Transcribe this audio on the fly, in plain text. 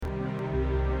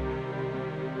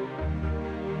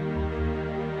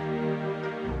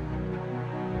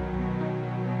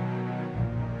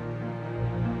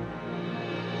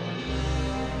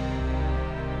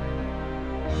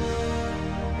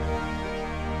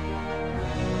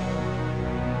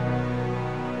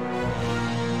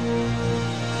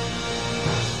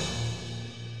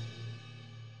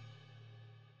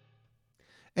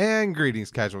And greetings,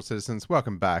 casual citizens.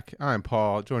 Welcome back. I'm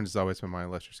Paul, joined as always by my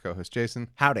illustrious co-host, Jason.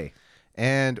 Howdy.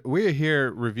 And we're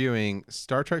here reviewing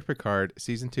Star Trek Picard,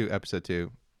 Season 2, Episode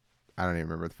 2. I don't even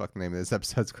remember what the fuck the name of this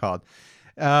episode's called.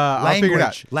 I'll figure it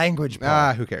out. Language,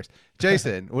 Paul. Who cares?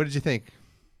 Jason, what did you think?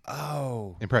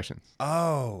 Impressions.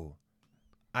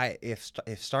 If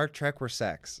Star Trek were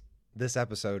sex, this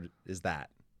episode is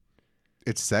that.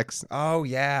 It's sex? Oh,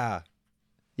 yeah.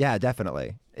 Yeah,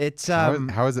 definitely. It's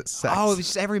How is it sex? Oh, it's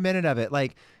just every minute of it.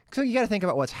 Like, so you got to think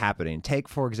about what's happening. Take,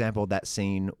 for example, that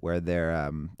scene where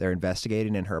they're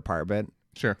investigating in her apartment.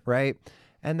 Sure. Right?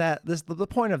 And the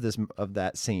point of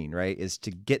that scene, right, is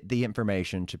to get the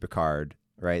information to Picard,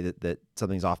 right, that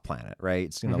something's off planet, right?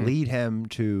 It's going to lead him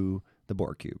to the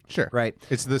Borg cube. Sure. Right?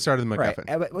 It's the start of the MacGuffin.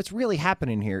 Right. But what's really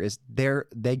happening here is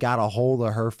they got a hold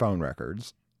of her phone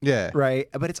records. Yeah. Right?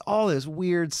 But it's all this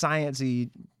weird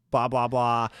sciencey blah, blah,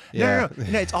 blah. Yeah.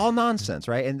 No, it's all nonsense,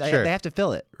 right? And Sure. they have to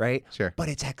fill it, right? Sure. But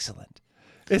it's excellent.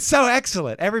 It's so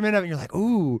excellent. Every minute of it, you're like,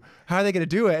 ooh, how are they going to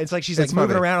do it? It's like she's It's moving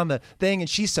funny. around on the thing, and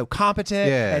she's so competent,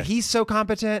 Yeah. and he's so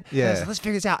competent. Yeah. And it's like, let's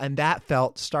figure this out. And that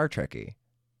felt Star Trek-y.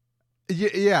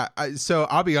 Yeah. So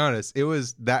I'll be honest. It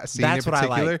was that scene That's in what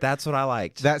particular. I liked. That's what I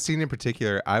liked. That scene in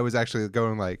particular, I was actually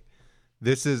going like,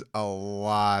 this is a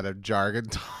lot of jargon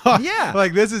talk. Yeah.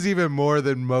 Like this is even more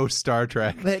than most Star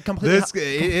Trek. But it completely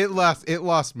it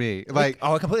lost me. Like,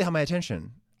 it completely held my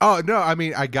attention. oh no, I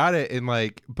mean I got it in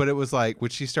like, but it was like when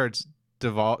she starts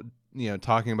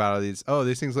talking about all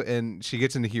these things, and she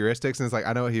gets into heuristics, and it's like,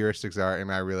 I know what heuristics are,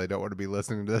 and I really don't want to be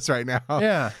listening to this right now.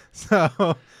 Yeah.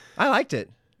 So I liked it.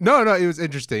 no, it was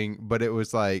interesting, but it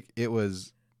was like it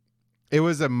was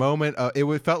a moment.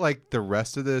 It felt like the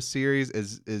rest of the series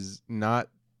is not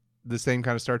the same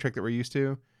kind of Star Trek that we're used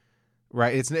to,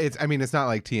 right? It's. I mean, it's not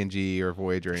like TNG or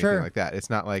Voyager or anything like that. It's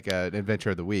not like an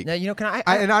Adventure of the Week. Now, can I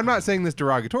and I'm not saying this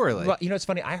derogatorily. Well, it's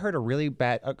funny. I heard a really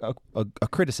bad a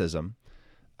criticism.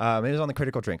 It was on the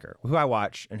Critical Drinker, who I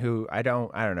watch and who I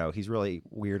don't know. He's really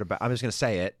weird about. I'm just gonna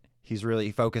say it.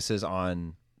 He focuses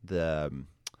on the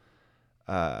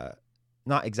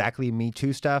not exactly Me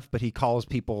Too stuff, but he calls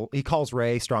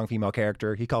Ray strong female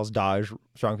character. He calls Daj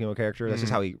strong female character. That's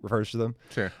just how he refers to them.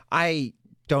 Sure. I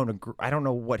don't agree. I don't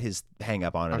know what his hang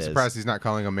up on it I'm is. surprised he's not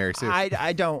calling him Mary Sue.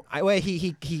 I don't. He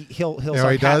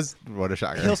he does. What a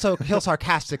shocker. He'll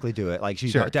sarcastically do it, like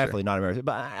she's definitely not American.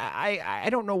 But I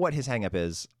don't know what his hang up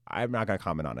is. I'm not going to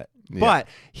comment on it. Yeah. But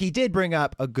he did bring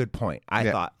up a good point. I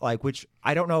thought, which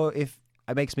I don't know if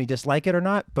it makes me dislike it or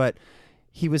not, but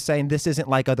he was saying this isn't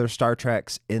like other Star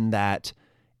Treks in that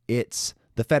it's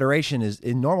the Federation is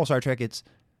in normal Star Trek. It's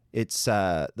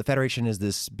the Federation is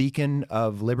this beacon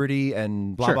of liberty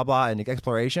and blah blah blah and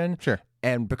exploration. Sure.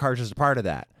 And Picard's just a part of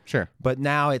that. Sure. But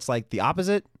now it's like the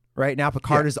opposite. Right now,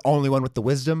 Picard is the only one with the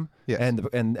wisdom,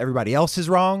 and everybody else is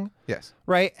wrong. Yes.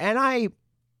 Right. And I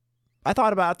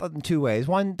thought about it in two ways.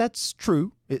 One, that's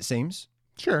true. It seems.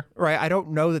 Sure. Right. I don't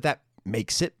know that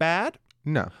makes it bad.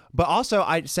 No. But also,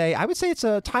 I would say it's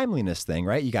a timeliness thing.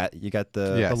 Right. You got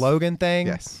the Logan thing.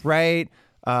 Yes. Right.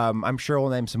 I'm sure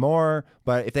we'll name some more.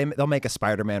 But if they'll make a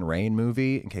Spider-Man Reign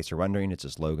movie, in case you're wondering, it's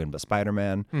just Logan but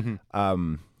Spider-Man.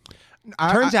 Mm-hmm.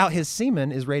 Turns out his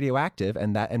semen is radioactive,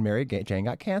 and Mary Jane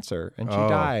got cancer, and she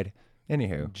died.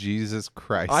 Anywho. Jesus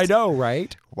Christ. I know,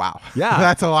 right? Wow. Yeah.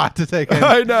 That's a lot to take in.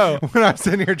 I know. When I'm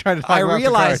sitting here trying to talk about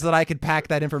realized that I could pack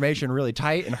that information really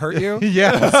tight and hurt you.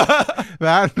 Yes.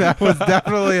 that was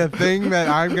definitely a thing that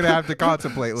I'm going to have to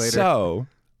contemplate later. So,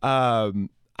 I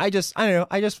don't know.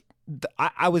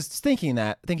 I was thinking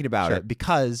about it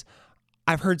because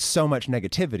I've heard so much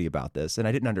negativity about this and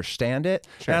I didn't understand it.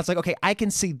 Sure. And I was like, okay, I can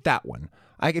see that one.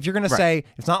 If you're going to say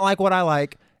it's not like what I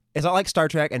like, it's not like Star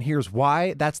Trek, and here's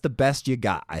why, that's the best you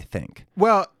got, I think.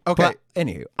 Well, okay. But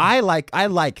anywho, I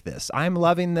like this. I'm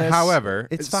loving this. However,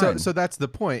 it's fine. So that's the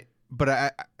point.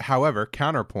 But however,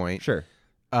 counterpoint. Sure.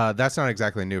 That's not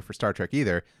exactly new for Star Trek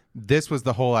either. This was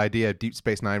the whole idea of Deep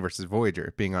Space Nine versus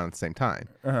Voyager being on at the same time.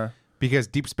 Uh-huh. Because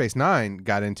Deep Space Nine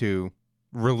got into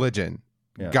religion,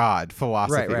 God,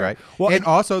 philosophy, right? Well, and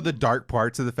also the dark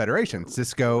parts of the Federation.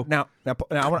 Cisco now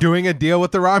doing a deal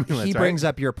with the Romulans. He brings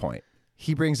up your point.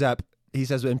 He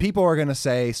says, and people are going to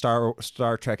say Star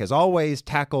Trek has always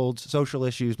tackled social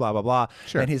issues, blah, blah, blah.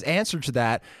 Sure. And his answer to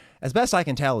that, as best I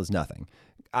can tell, is nothing.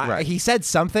 Right. He said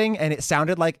something, and it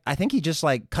sounded like, I think he just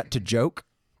cut to joke,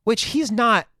 which he's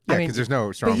not. Yeah, because there's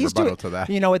no strong rebuttal to that.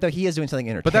 You know what, though? He is doing something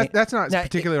entertaining. But that's not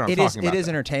particularly what I'm talking about. It is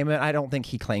entertainment. I don't think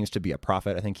he claims to be a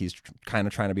prophet. I think he's kind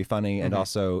of trying to be funny, and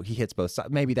also he hits both sides.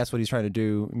 Maybe that's what he's trying to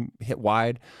do, hit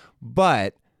wide.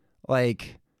 But,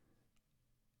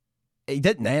 he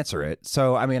didn't answer it.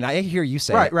 So I mean, I hear you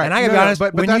say Right, it, right. and I gotta No, be no, honest.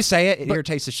 but when you say it, but- it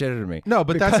irritates the shit out of me. No,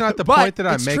 but that's not the point that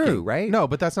I'm it's making. True, right? No,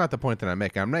 but that's not the point that I'm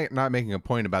making. I'm not making a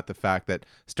point about the fact that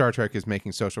Star Trek is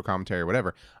making social commentary or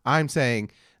whatever. I'm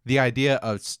saying the idea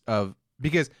of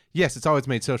because yes, it's always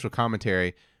made social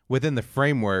commentary within the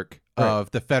framework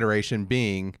of the Federation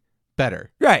being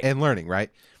better, Right. and learning, right?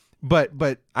 But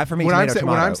for me, what I'm tomato,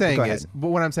 what I'm tomato. saying Go is, ahead. but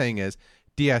what I'm saying is,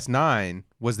 DS9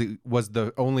 was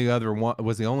the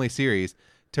only series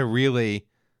to really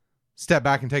step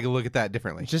back and take a look at that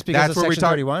differently. Just because That's of where we Section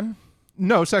talk. 31?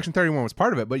 No, Section 31 was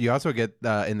part of it, but you also get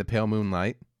in the Pale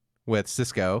Moonlight with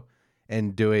Cisco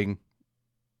and doing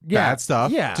bad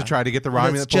stuff to try to get the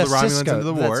Romulans, pull the Romulans into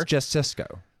the war. That's just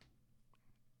Cisco.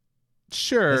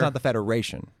 Sure. It's not the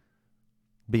Federation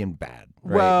being bad.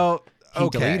 Right? Well, he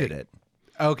okay. deleted it.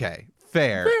 Okay,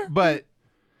 fair. But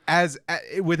as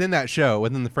within that show,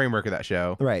 within the framework of that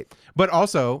show, Right. but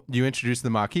also you introduced the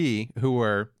Maquis, who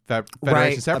were Federation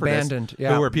Right, separatists, abandoned,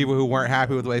 yeah. who were people who weren't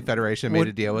happy with the way Federation made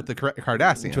a deal with the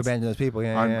Cardassians To abandon those people,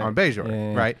 on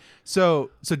Bajor, right?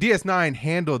 So DS9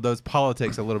 handled those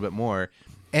politics a little bit more.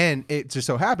 And it just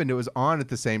so happened it was on at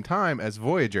the same time as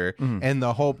Voyager, and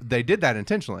they did that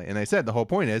intentionally. And they said the whole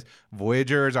point is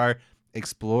Voyager is our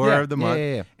explorer of the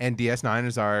month, and DS9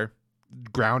 is our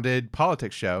grounded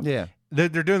politics show. Yeah. They're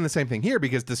doing the same thing here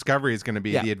because Discovery is going to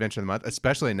be the adventure of the month,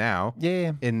 especially now.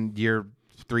 Yeah. In year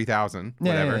 3000,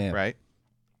 Yeah, whatever, yeah. right?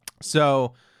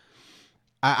 So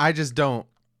I just don't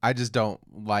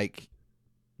like.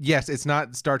 Yes, it's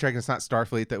not Star Trek. It's not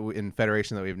Starfleet in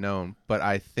Federation that we've known, but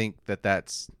I think that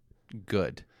that's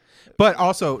good. But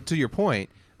also, to your point,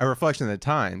 a reflection of the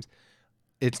times.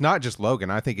 It's not just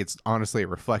Logan. I think it's honestly a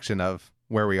reflection of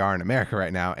where we are in America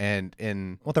right now. And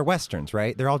Well, they're westerns,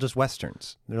 right? They're all just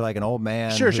westerns. They're like an old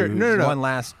man. Sure. No. One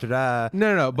last.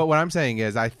 No. But what I'm saying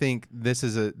is, I think this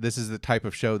is the type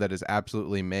of show that is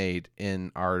absolutely made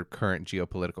in our current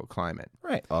geopolitical climate,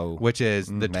 Right. Oh, which is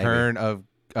the maybe. turn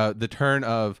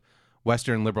of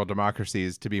Western liberal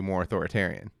democracies to be more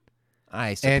authoritarian.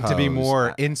 I suppose. And to be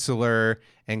more insular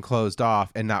and closed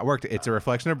off and not worked. It's a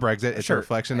reflection of Brexit. It's a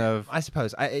reflection of. I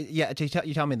suppose. You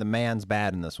tell me the man's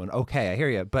bad in this one. Okay, I hear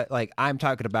you. But like, I'm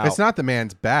talking about. It's not the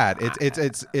man's bad.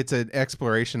 It's an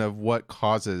exploration of what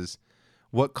causes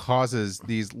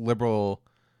these liberal.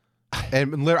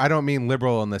 And I don't mean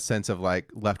liberal in the sense of like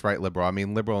left, right, liberal. I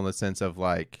mean liberal in the sense of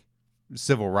like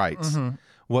civil rights. Mm-hmm.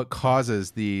 What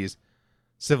causes these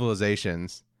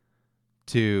civilizations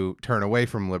to turn away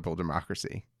from liberal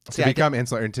democracy, to become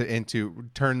insular, and to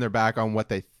turn their back on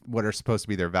what are supposed to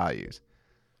be their values.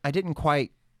 I don't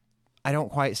quite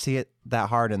see it that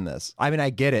hard in this. I mean,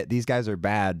 I get it. These guys are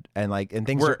bad, and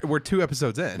things. We're 2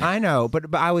 episodes in. I know,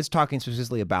 but I was talking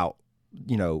specifically about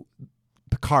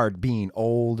Picard being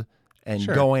old and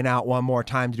going out one more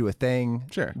time to do a thing,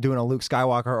 doing a Luke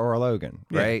Skywalker or a Logan,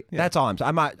 right? Yeah. That's all I'm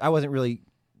saying. I wasn't really.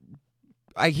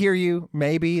 I hear you,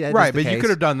 maybe. That right, but you could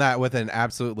have done that with an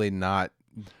absolutely not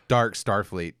dark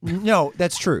Starfleet. No,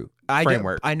 that's true.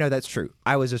 Framework. I know that's true.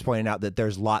 I was just pointing out that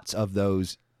there's lots of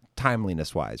those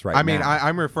timeliness-wise, right? I mean,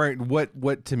 I'm referring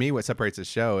what to me what separates the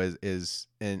show is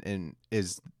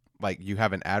like you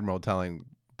have an admiral telling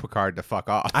Picard to fuck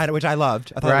off, which I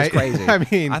loved. I thought it was crazy. I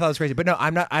mean, I thought it was crazy, but no,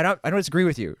 I'm not. I don't disagree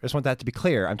with you. I just want that to be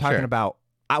clear. I'm talking about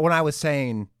when I was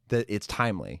saying that it's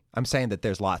timely. I'm saying that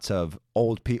there's lots of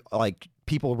old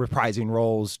people reprising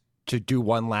roles to do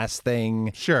one last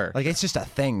thing. Sure. Like, it's just a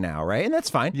thing now, right? And that's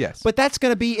fine. Yes. But that's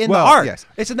going to be in the art. Yes.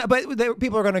 But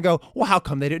people are going to go, well, how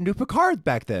come they didn't do Picard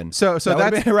back then? So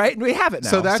that's right. And we have it now.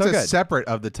 So that's good. separate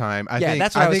of the time. I think,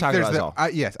 that's what I was talking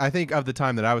about. Yes, I think of the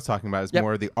time that I was talking about is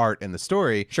more the art and the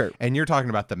story. Sure. And you're talking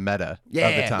about the meta of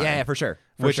the time. Yeah, for sure.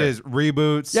 Which is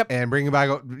reboots and bringing back,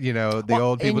 the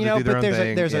old people to do their own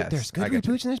thing. There's good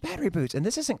reboots and there's bad reboots. And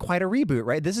this isn't quite a reboot,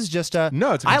 right? This is just a...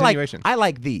 No, it's a continuation. I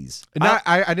like these.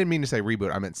 I didn't mean to say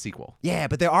reboot. I meant sequel. Yeah,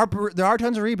 but there are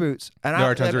tons of reboots. And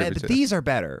there are tons of reboots. But these are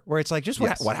better, where it's like just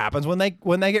what happens when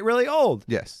they get really old.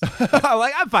 Yes.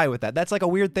 I'm fine with that. That's like a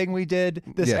weird thing we did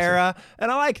this era,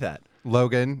 and I like that.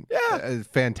 Logan. Yeah.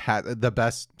 Fantastic. The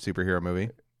best superhero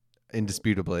movie.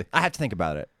 Indisputably. I have to think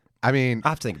about it. I mean, I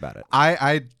have to think about it.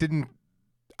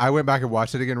 I went back and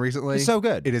watched it again recently. It's so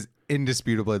good. It is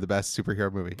indisputably the best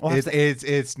superhero movie. Well,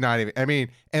 it's not even. I mean,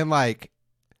 and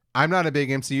I'm not a big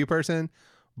MCU person,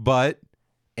 but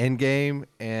Endgame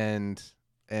and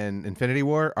Infinity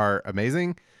War are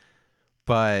amazing.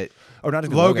 But not as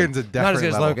good Logan's as a different not as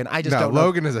good level. as Logan. I just don't know.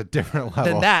 Logan is a different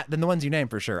level than the ones you named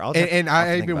for sure. And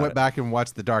I even went back and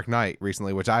watched The Dark Knight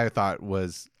recently, which I thought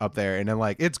was up there, and I'm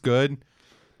like, it's good,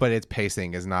 but its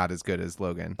pacing is not as good as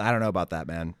Logan. I don't know about that,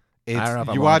 man. I don't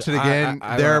know if you watch it again.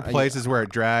 There are places where it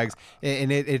drags,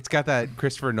 and it's got that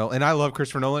Christopher Nolan. And I love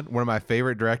Christopher Nolan, one of my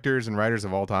favorite directors and writers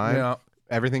of all time. Yeah.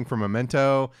 Everything from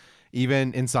Memento,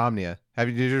 even Insomnia.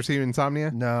 Did you ever see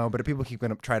Insomnia? No, but people keep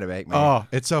going to try to make me. Oh,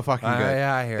 it's so fucking good.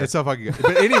 Yeah, I hear it's so fucking good.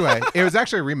 But anyway, it was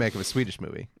actually a remake of a Swedish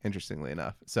movie, interestingly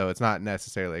enough. So it's not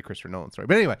necessarily a Christopher Nolan story.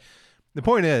 But anyway, the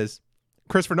point is,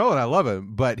 Christopher Nolan, I love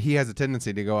him, but he has a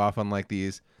tendency to go off on like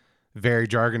these very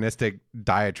jargonistic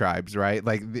diatribes, right?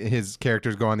 Like his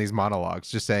characters go on these monologues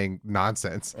just saying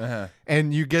nonsense.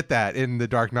 And you get that in The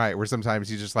Dark Knight, where sometimes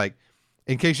he's just like,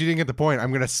 in case you didn't get the point,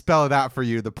 I'm going to spell it out for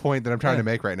you, the point that I'm trying to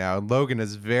make right now. And Logan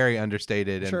is very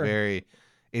understated and very,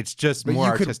 it's just more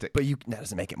artistic. But that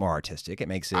doesn't make it more artistic. It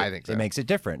makes it, I think so. It makes it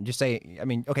different. Just say, I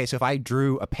mean, okay, so if I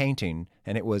drew a painting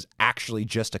and it was actually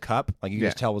just a cup, like you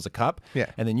just tell was a cup,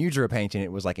 and then you drew a painting,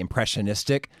 it was like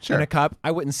impressionistic in a cup,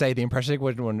 I wouldn't say the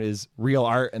impressionistic one is real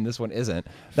art and this one isn't.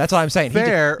 That's all I'm saying.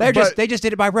 They just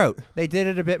did it by rote. They did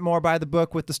it a bit more by the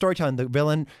book with the storytelling. The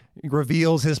villain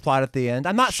reveals his plot at the end.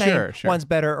 I'm not saying one's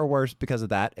better or worse because of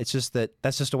that. It's just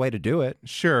that's just a way to do it.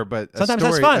 Sure, but sometimes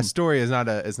that's fun. A story is not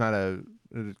a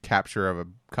capture of a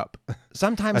cup.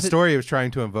 Sometimes a story is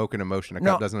trying to invoke an emotion. A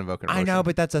cup doesn't invoke an emotion. I know,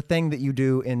 but that's a thing that you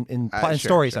do in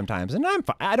stories sometimes, and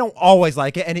I don't always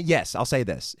like it. And yes, I'll say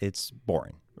this: it's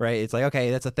boring, right? It's like,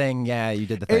 okay, that's a thing. Yeah, you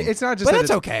did the thing. It's not just, but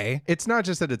it's okay. It's not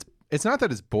just that it's not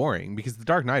that it's boring, because The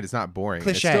Dark Knight is not boring.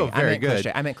 Cliche. It's still very good.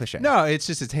 I meant cliche. No, it's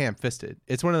just it's ham-fisted.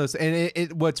 It's one of those,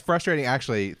 and what's frustrating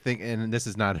actually, and this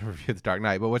is not a review of The Dark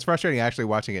Knight, but what's frustrating actually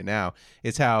watching it now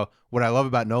is how what I love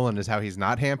about Nolan is how he's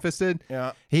not ham-fisted.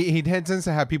 Yeah, he tends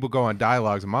to have people go on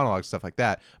dialogues and monologues, stuff like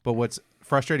that. But what's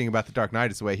frustrating about The Dark Knight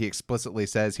is the way he explicitly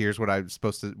says, "Here's what I'm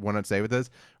supposed to want to say with this,"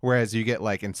 whereas you get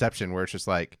like Inception, where it's just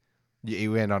like,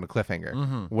 you end on a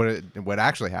cliffhanger. What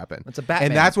actually happened? It's a Batman,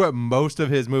 and that's what most of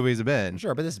his movies have been.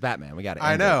 Sure, but this is Batman. We got it.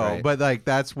 I know, right? but like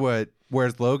that's what.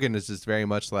 Whereas Logan is just very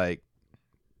much like,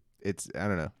 I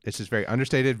don't know. It's just very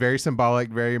understated, very symbolic,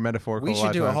 very metaphorical. We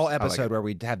should do a whole episode where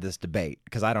we have this debate,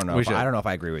 because I don't know. I don't know if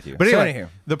I agree with you. But anyway,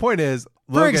 the point is,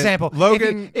 Logan, for example,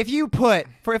 Logan. If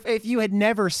you had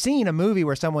never seen a movie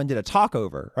where someone did a talk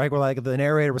over, right, where like the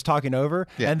narrator was talking over,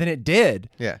 and then it did.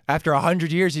 Yeah. After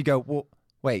 100 years, you go, well,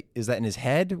 wait, is that in his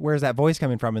head? Where's that voice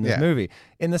coming from in this movie?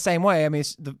 In the same way, I mean,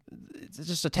 it's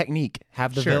just a technique.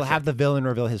 Have the villain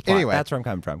reveal his plot. Anyway, that's where I'm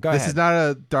coming from. Go ahead. This is not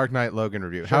a Dark Knight Logan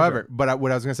review. However, but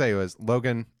what I was going to say was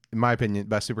Logan, in my opinion,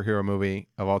 best superhero movie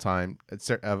of all time,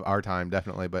 of our time,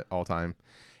 definitely, but all time,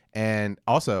 and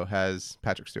also has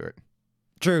Patrick Stewart.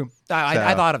 True.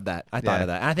 I thought of that. I thought of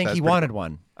that. And I think he wanted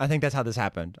one. I think that's how this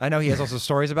happened. I know he has also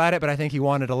stories about it, but I think he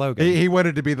wanted a Logan. He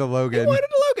wanted to be the Logan. He wanted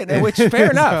a Logan, which fair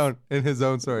enough. In his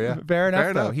own story, yeah. Fair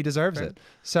enough, though. He deserves it.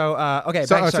 So, okay.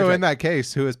 So in that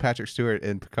case, who is Patrick Stewart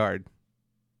in Picard?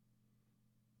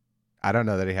 I don't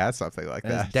know that he has something like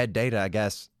that. It's dead Data, I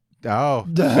guess. Oh,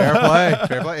 fair play.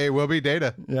 Fair play. It will be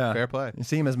Data. Yeah. Fair play. You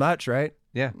see him as much, right?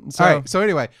 Yeah. So, all right. So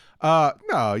anyway,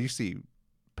 no, you see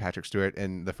Patrick Stewart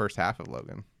in the first half of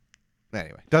Logan.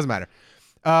 Anyway, doesn't matter.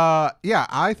 Yeah,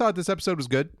 I thought this episode was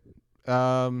good.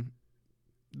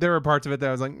 There were parts of it that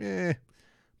I was like,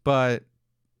 but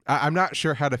I'm not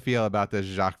sure how to feel about this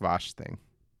Jacques Vache thing.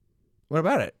 What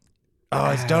about it? Oh,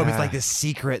 it's dope. It's like this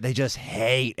secret. They just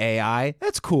hate AI.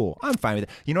 That's cool. I'm fine with it.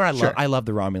 You know what I love? I love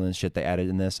the Romulan shit they added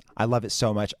in this. I love it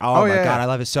so much. Oh my God, I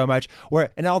love it so much.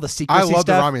 And all the secrecy stuff. I love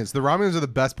the Romulans. The Romulans are the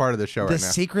best part of the show right now. The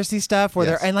secrecy stuff where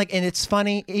they're, and it's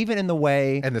funny, even in the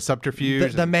way. And the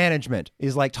subterfuge. The management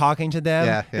is like talking to them.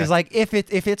 Yeah. Is like, if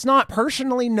it's not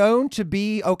personally known to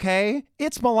be okay,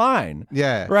 it's malign.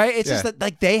 Yeah. Right? It's just that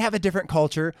like they have a different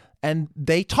culture. And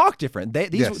they talk different.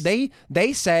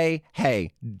 They say,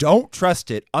 hey, don't trust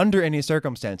it under any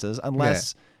circumstances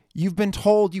unless you've been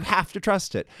told you have to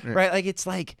trust it. Right? Like, it's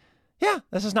like,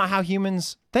 this is not how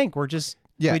humans think. We're just,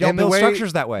 we don't build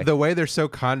structures that way. The way they're so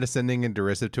condescending and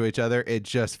derisive to each other, it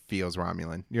just feels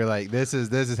Romulan. You're like, this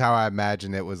is how I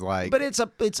imagine it was like. But it's a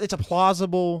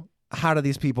plausible. How do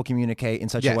these people communicate in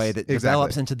such a way that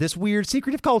develops into this weird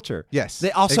secretive culture? Yes.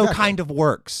 It also kind of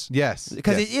works. Yes.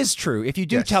 Because it is true. If you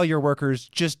do tell your workers,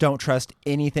 just don't trust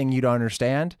anything you don't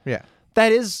understand. Yeah.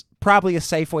 That is probably a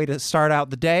safe way to start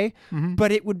out the day. Mm-hmm.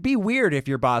 But it would be weird if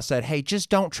your boss said, hey, just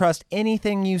don't trust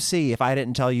anything you see if I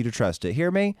didn't tell you to trust it. Hear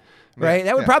me? Right?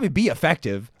 That would probably be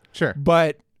effective. Sure.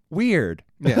 But weird.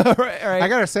 Yeah. right? I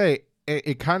got to say,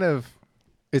 it's kind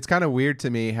of weird to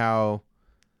me how...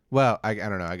 Well, I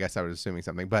don't know. I guess I was assuming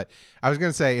something. But I was going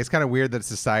to say, it's kind of weird that a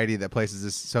society that places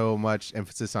this so much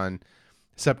emphasis on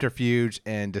subterfuge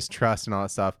and distrust and all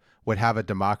that stuff would have a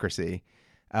democracy.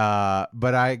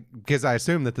 But because I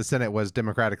assume that the Senate was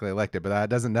democratically elected, but that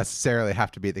doesn't necessarily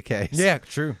have to be the case. Yeah,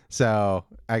 true. So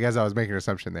I guess I was making an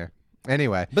assumption there.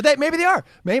 Anyway, but maybe they are.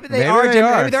 Maybe they are.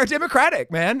 Maybe they're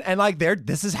democratic, man. And like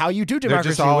this is how you do democracy.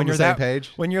 They're just all when you're on the same that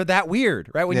page. When you're that weird,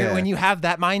 right? When you have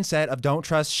that mindset of don't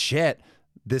trust shit.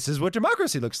 This is what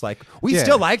democracy looks like. We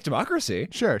still like democracy.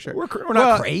 Sure. We're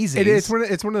not crazy. It's one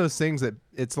of those things that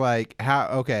it's like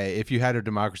if you had a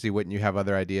democracy, wouldn't you have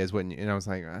other ideas? Wouldn't you? And I was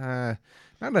like,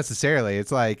 not necessarily.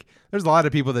 It's like there's a lot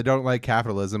of people that don't like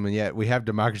capitalism, and yet we have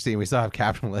democracy and we still have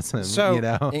capitalism. So you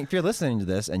know, if you're listening to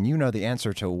this and you know the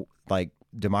answer to like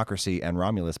democracy and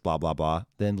Romulus, blah blah blah,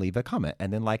 then leave a comment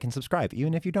and then like and subscribe.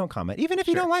 Even if you don't comment, even if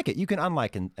you don't like it, you can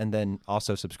unlike and then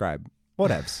also subscribe.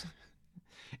 Whatevs.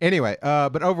 Anyway,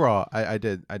 but overall, I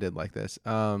did like this.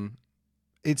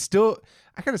 It's still,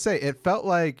 I gotta say, it felt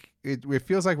like it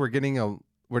feels like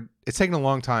it's taking a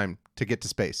long time to get to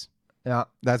space. Yeah,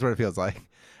 that's what it feels like.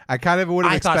 I kind of would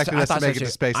have expected us to make it to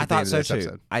space at the end of this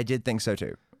episode. I did think so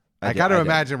too. I gotta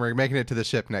imagine we're making it to the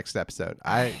ship next episode.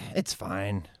 It's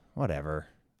fine. Whatever.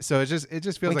 So it just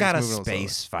feels like we got a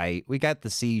space fight. We got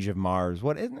the siege of Mars.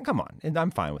 What? Come on,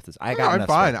 I'm fine with this. I'm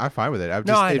fine. I'm fine with it.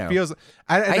 It feels.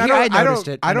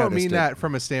 I don't mean that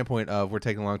from a standpoint of we're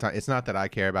taking a long time. It's not that I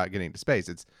care about getting to space.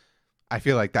 I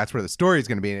feel like that's where the story is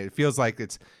going to be, and it feels like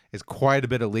it's quite a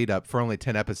bit of lead up for only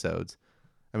 10 episodes,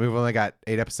 and we've only got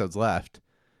 8 episodes left,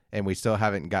 and we still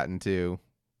haven't gotten to.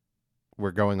 We're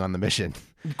going on the mission.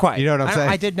 Quite. You know what I'm saying?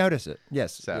 I did notice it.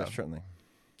 Yes. So. Yes, certainly.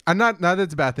 I'm not that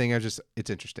it's a bad thing. It's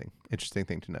interesting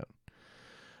thing to note.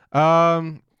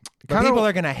 But people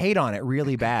are gonna hate on it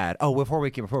really bad. Oh, before we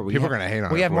people are gonna hate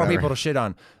on it. We have more people to shit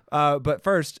on. But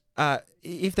first,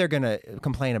 if they're gonna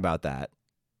complain about that,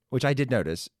 which I did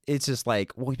notice, it's just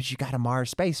like, well, but you got a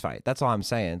Mars space fight. That's all I'm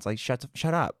saying. It's like shut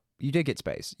up. You did get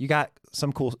space. You got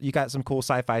some cool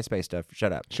sci-fi space stuff.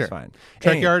 Shut up. Sure. It's fine.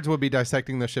 Junkyards will be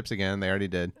dissecting those ships again. They already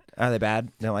did. Are they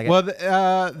bad? They don't like it?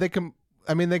 Well,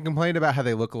 they complained about how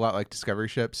they look a lot like Discovery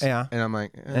ships. Yeah, and I'm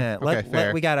like, okay,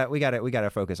 fair. We gotta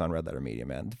focus on Red Letter Media,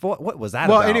 man. What was that?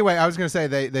 Well, anyway, I was gonna say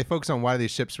they focus on why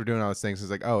these ships were doing all these things.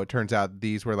 It's like, oh, it turns out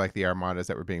these were like the armadas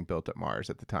that were being built at Mars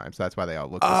at the time, so that's why they all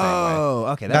look the same way. Oh,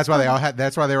 okay. That's why they all had.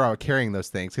 That's why they were all carrying those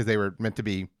things because they were meant to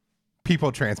be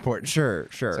people transport. Sure.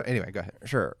 So anyway, go ahead.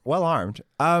 Sure. Well armed.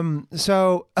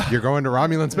 So you're going to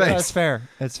Romulan space. That's fair.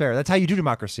 That's fair. That's how you do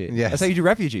democracy. Yes. That's how you do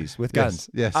refugees with guns.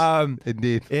 Yes.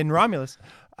 Indeed. In Romulus.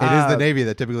 It is the Navy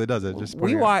that typically does it.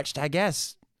 We watched, I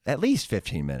guess, at least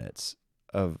 15 minutes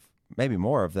of maybe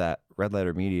more of that Red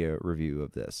Letter Media review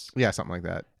of this. Yeah, something like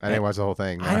that. I didn't watch the whole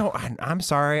thing. No. I'm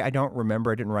sorry. I don't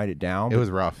remember. I didn't write it down. It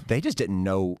was rough. They just didn't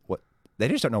know what. They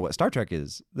just don't know what Star Trek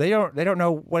is. They don't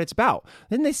know what it's about.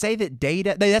 Didn't they say that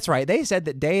Data? That's right. They said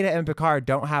that Data and Picard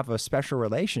don't have a special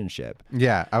relationship.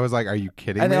 Yeah, I was like, "Are you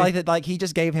kidding me?" And they like that, like he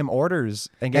just gave him orders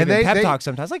and gave him pep talks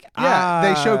sometimes. Like,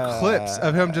 they showed clips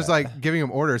of him just like giving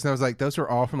him orders, and I was like, "Those were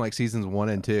all from like seasons 1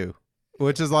 and 2,"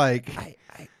 which is like,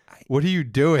 what are you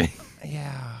doing?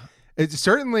 Yeah, it's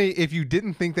certainly if you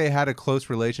didn't think they had a close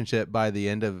relationship by the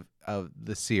end of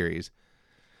the series,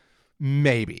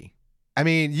 maybe. I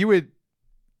mean, you would.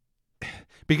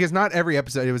 Because not every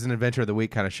episode, it was an Adventure of the Week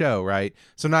kind of show, right?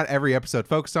 So not every episode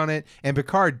focused on it. And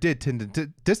Picard did tend to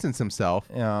distance himself.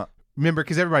 Yeah. Remember,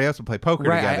 because everybody else would play poker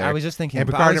together. I was just thinking.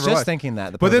 Thinking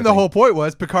that. But then the whole point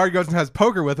was Picard goes and has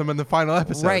poker with him in the final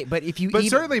episode. Right, but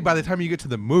certainly by the time you get to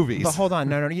the movies. But hold on,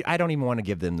 no, I don't even want to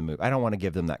give them the movie. I don't want to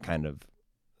give them that kind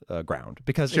of ground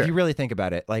because if you really think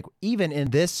about it, like even in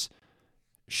this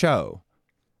show,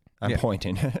 I'm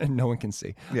pointing, no one can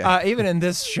see. Yeah. Even in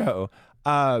this show.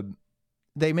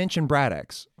 They mentioned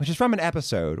Braddox, which is from an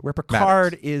episode where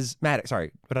Picard is Maddox.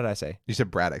 Sorry, what did I say? You said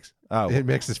Braddox. Oh, it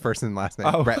makes his first and last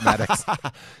name. Brett Maddox.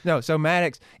 No, so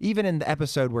Maddox. Even in the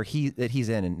episode where he's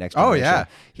in Next Generation. Oh yeah,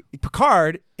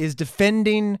 Picard is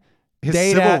defending his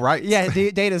civil rights. Yeah,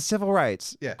 Data's civil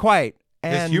rights. Yeah, quite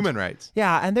and his human rights.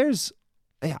 Yeah, and there's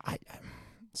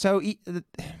so.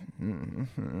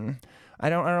 I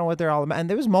don't know what they're all about. And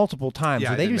there was multiple times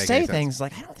where they do say things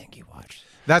like, I don't think you watched.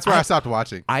 That's where I stopped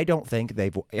watching. I don't think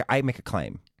I make a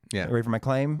claim. Yeah. Ready for my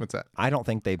claim? What's that? I don't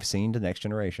think they've seen The Next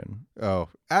Generation. Oh,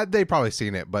 they've probably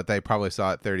seen it, but they probably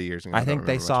saw it 30 years ago. I think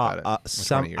they saw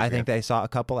think they saw a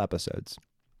couple episodes.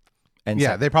 And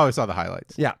they probably saw the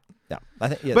highlights. Yeah.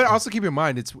 But also keep in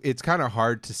mind, it's kind of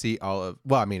hard to see all of.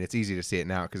 Well, I mean, it's easy to see it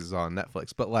now because it's all on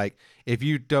Netflix. But like, if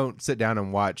you don't sit down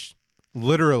and watch,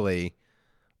 literally,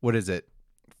 what is it,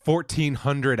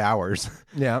 1,400 hours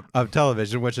of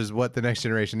television, which is what The Next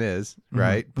Generation is,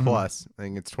 right? Plus, I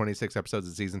think it's 26 episodes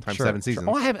a season times 7 seasons.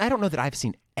 Well, I don't know that I've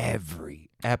seen every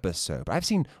episode, but I've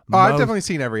seen I've definitely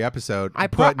seen every episode,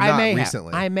 but not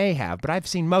recently. I may have, but I've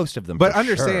seen most of them. But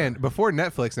understand, before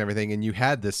Netflix and everything, and you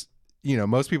had this,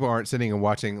 most people aren't sitting and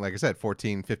watching, like I said,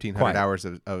 1,500 hours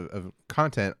of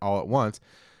content all at once.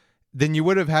 Then you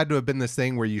would have had to have been this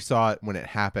thing where you saw it when it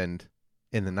happened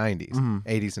in the 90s,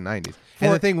 80s and 90s.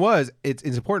 And the thing was, it's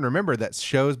important to remember that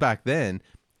shows back then,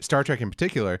 Star Trek in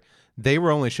particular, they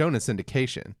were only shown in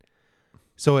syndication.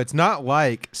 So it's not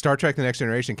like Star Trek The Next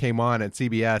Generation came on at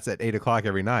CBS at 8 o'clock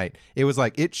every night. It was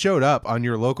like it showed up on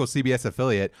your local CBS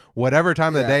affiliate, whatever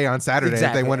time of the day on Saturday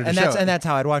if they wanted to show it. And that's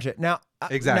how I'd watch it. Now,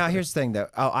 Now, here's the thing, though.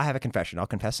 I have a confession. I'll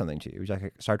confess something to you. Would you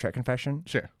like a Star Trek confession?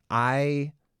 Sure.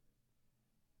 I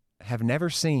have never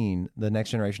seen the Next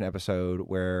Generation episode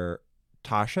where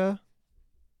Tasha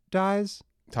dies.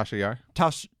 Tasha Yar?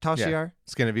 Tasha Yar?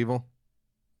 Skin of Evil?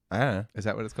 I don't know. Is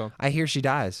that what it's called? I hear she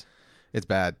dies. It's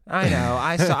bad. I know.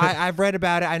 I've read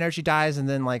about it. I know she dies, and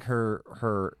then like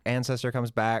her ancestor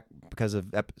comes back because of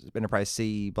Enterprise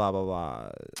C. Blah blah blah.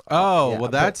 Oh,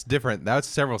 well, that's different. That's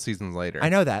several seasons later. I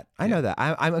know that. I know that.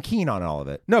 I'm keen on all of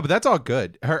it. No, but that's all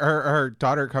good. Her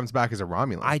daughter comes back as a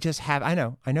Romulan.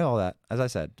 I know all that. As I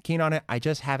said, keen on it. I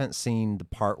just haven't seen the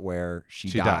part where she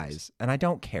dies, and I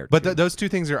don't care. But those two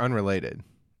things are unrelated.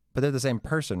 But they're the same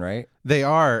person, right? They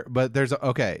are, but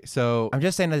so I'm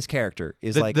just saying this character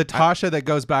is the Tasha that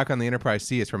goes back on the Enterprise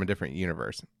C is from a different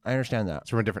universe. I understand that. It's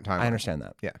from a different time. I understand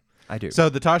that. Yeah, I do. So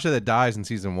the Tasha that dies in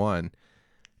season 1,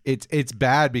 it's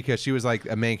bad because she was like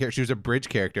a main character. She was a bridge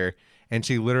character, and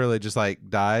she literally just like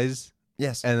dies.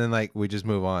 Yes. And then like we just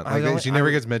move on. She never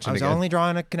gets mentioned again. I was only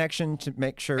drawing a connection to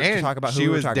make sure to talk about who we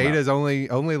were talking about. She was Data's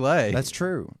only lay. That's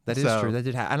true. That is true. That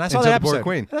did happen. And I saw that episode.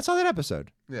 Queen. And I saw that episode.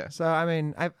 Yeah. So I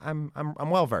mean, I'm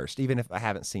well versed. Even if I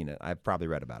haven't seen it, I've probably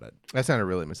read about it. That sounded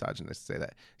really misogynist to say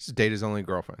that. It's just Data's only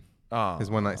girlfriend. Oh, his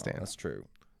one night stand. That's true.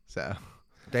 So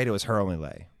Data was her only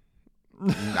lay.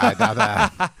 I doubt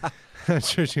that. I'm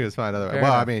sure she was fine otherwise.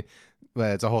 Well, I mean,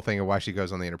 it's a whole thing of why she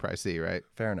goes on the Enterprise C, right?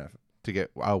 Fair enough. To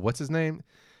get what's his name?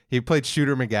 He played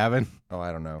Shooter McGavin. Oh,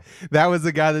 I don't know. That was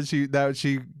the guy that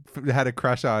she had a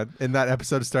crush on in that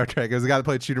episode of Star Trek. It was the guy that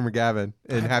played Shooter McGavin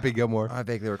in Happy Gilmore. I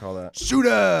vaguely recall that.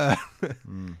 Shooter!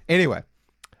 Anyway.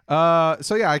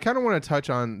 So yeah, I kind of want to touch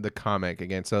on the comic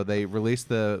again. So they released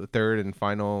the third and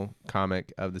final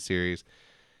comic of the series.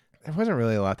 There wasn't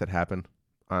really a lot that happened,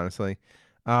 honestly.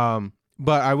 But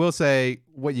I will say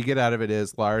what you get out of it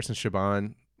is Lars and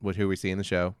Shaban, who we see in the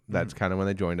show. That's kind of when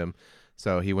they joined him.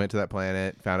 So he went to that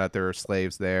planet, found out there were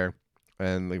slaves there,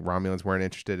 and the Romulans weren't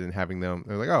interested in having them.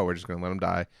 They're like, oh, we're just going to let them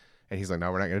die. And he's like,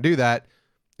 no, we're not going to do that.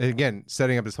 And again,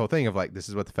 setting up this whole thing of like, this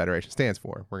is what the Federation stands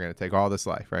for. We're going to take all this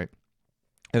life, right?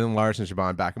 And then Lars and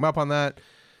Shaban back him up on that.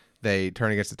 They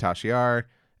turn against the Tasha Yar,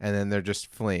 and then they're just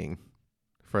fleeing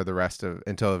for the rest of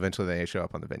until eventually they show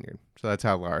up on the Vineyard. So that's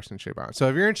how Lars and Shaban. So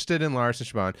if you're interested in Lars and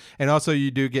Shaban, and also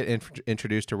you do get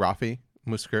introduced to Rafi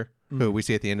Musker, who we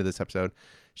see at the end of this episode.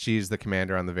 She's the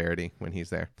commander on the Verity when he's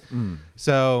there.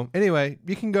 So anyway,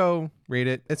 you can go read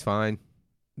it. It's fine.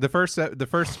 The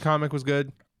first comic was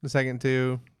good. The second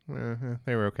two,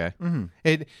 they were okay.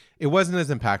 It wasn't as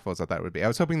impactful as I thought it would be. I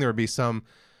was hoping there would be some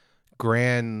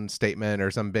grand statement or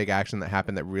some big action that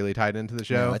happened that really tied into the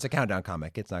show. No, it's a countdown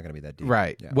comic. It's not going to be that deep.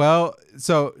 Right. Yeah. Well,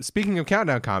 so speaking of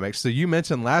countdown comics, so you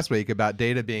mentioned last week about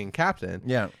Data being captain.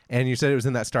 Yeah. And you said it was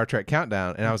in that Star Trek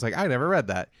Countdown. And I was like, I never read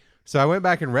that. So I went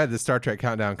back and read the Star Trek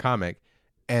Countdown comic,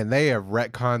 and they have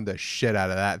retconned the shit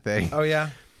out of that thing. Oh, yeah?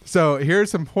 So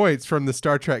here's some points from the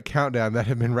Star Trek Countdown that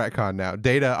have been retconned now.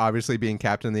 Data obviously being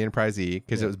captain of the Enterprise E,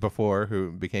 because it was before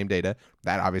who became Data.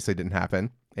 That obviously didn't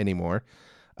happen anymore.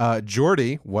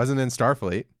 Geordi wasn't in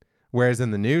Starfleet, whereas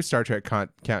in the new Star Trek Picard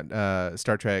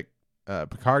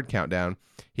Countdown,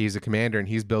 he's a commander and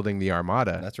he's building the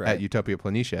Armada. That's right. At Utopia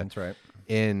Planitia. That's right.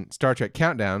 In Star Trek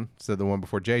Countdown, so the one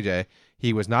before JJ,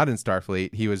 he was not in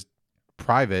Starfleet. He was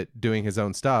private doing his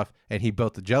own stuff, and he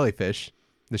built the Jellyfish,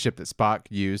 the ship that Spock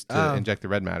used to inject the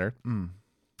red matter.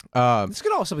 This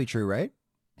could also be true, right?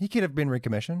 He could have been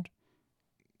recommissioned.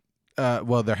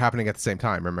 Well, they're happening at the same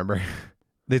time, remember?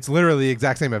 It's literally the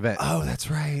exact same event. Oh, that's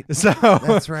right. So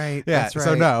that's right. Yeah. That's right.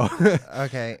 So no.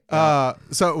 Okay.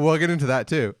 So we'll get into that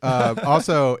too.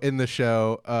 Also in the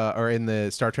show, or in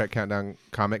the Star Trek Countdown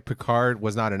comic, Picard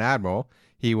was not an admiral.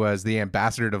 He was the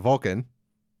ambassador to Vulcan.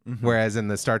 Whereas in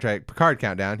the Star Trek Picard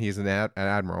Countdown, he's an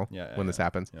admiral when this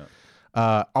happens.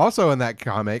 Yeah. Also in that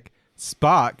comic,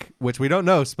 Spock, which we don't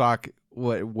know Spock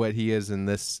what he is in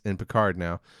Picard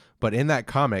now, but in that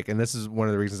comic, and this is one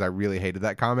of the reasons I really hated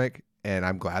that comic, and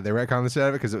I'm glad they retconned the shit out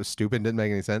of it because it was stupid and didn't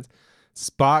make any sense.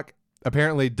 Spock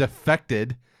apparently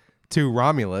defected to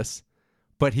Romulus,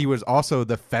 but he was also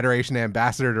the Federation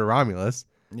ambassador to Romulus.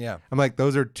 Yeah. I'm like,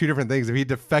 those are two different things. If he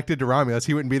defected to Romulus,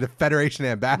 he wouldn't be the Federation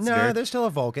ambassador. No, there's still a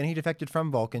Vulcan. He defected from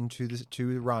Vulcan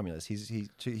to Romulus.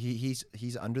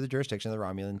 He's under the jurisdiction of the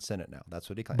Romulan Senate now. That's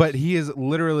what he claims. But he is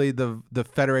literally the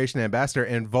Federation ambassador,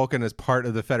 and Vulcan is part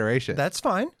of the Federation. That's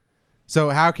fine. So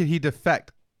how could he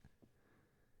defect?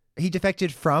 He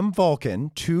defected from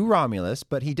Vulcan to Romulus,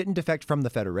 but he didn't defect from the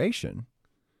Federation.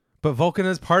 But Vulcan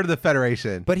is part of the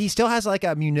Federation. But he still has like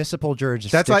a municipal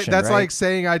jurisdiction. That's right? like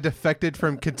saying I defected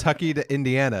from Kentucky to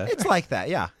Indiana. It's like that,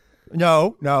 yeah.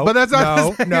 No. But that's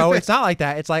not no. It's not like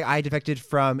that. It's like I defected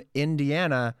from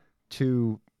Indiana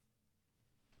to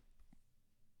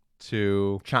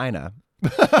China.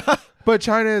 But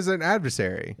China is an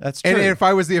adversary. That's true. And if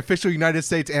I was the official United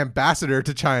States ambassador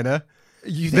to China,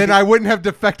 then I wouldn't have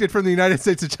defected from the United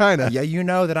States to China. Yeah, you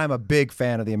know that I'm a big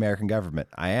fan of the American government.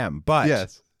 I am, but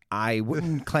yes. I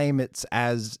wouldn't claim it's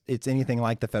anything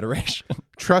like the Federation.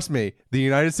 Trust me, the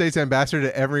United States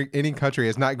ambassador to any country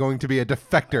is not going to be a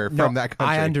defector from that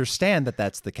country. I understand that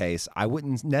that's the case. I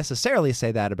wouldn't necessarily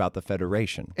say that about the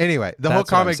Federation. Anyway, the whole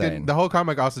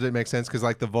comic also didn't make sense because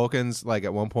like the Vulcans, like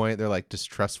at one point they're like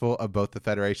distrustful of both the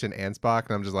Federation and Spock,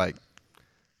 and I'm just like,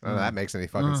 I don't know, that makes any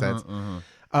fucking sense.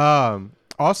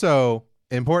 Also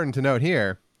important to note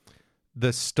here,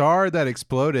 the star that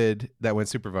exploded that went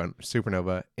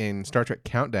supernova in Star Trek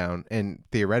Countdown and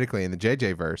theoretically in the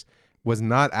JJ verse was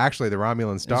not actually the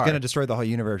Romulan star. It's going to destroy the whole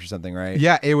universe or something, right?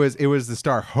 Yeah, it was the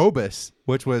star Hobus,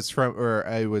 which was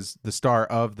it was the star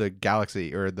of the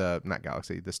galaxy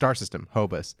the star system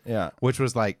Hobus. Yeah, which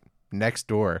was like next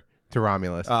door to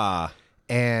Romulus.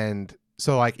 And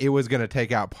so like it was going to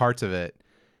take out parts of it.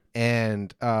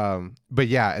 And but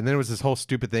yeah, and then it was this whole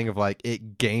stupid thing of like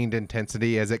it gained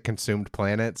intensity as it consumed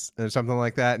planets or something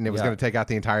like that, and it was going to take out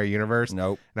the entire universe.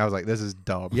 Nope. And I was like, this is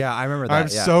dumb. Yeah, I remember that. I'm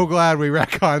so glad we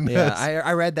retconned this. Yeah,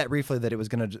 I read that briefly that it was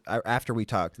going to after we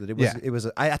talked that it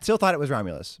was I still thought it was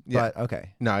Romulus, but okay.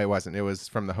 No, it wasn't. It was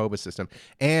from the Hobus system.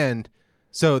 And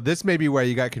so this may be where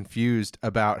you got confused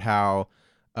about how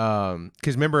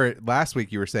because remember last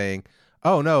week you were saying,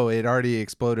 oh no, it already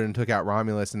exploded and took out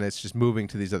Romulus and it's just moving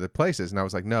to these other places. And I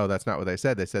was like, no, that's not what they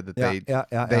said. They said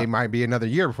that they might be another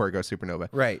year before it goes supernova.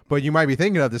 Right. But you might be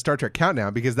thinking of the Star Trek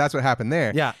Countdown because that's what happened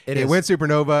there. Yeah, it went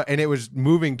supernova and it was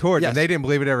moving towards and they didn't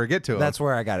believe it ever get to them. That's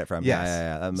where I got it from. Yes.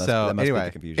 Yeah. That must anyway, be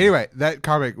the confusion. Anyway, that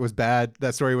comic was bad.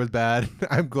 That story was bad.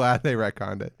 I'm glad they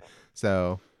retconned it.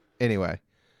 So anyway,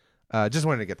 just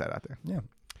wanted to get that out there. Yeah.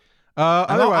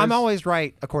 I'm always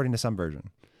right according to some version.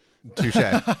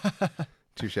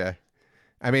 Touche.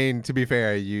 I mean, to be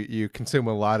fair, you consume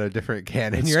a lot of different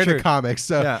canon. You're true. into comics,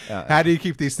 so how do you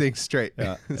keep these things straight?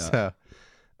 Yeah. So,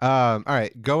 all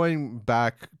right, going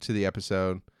back to the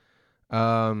episode.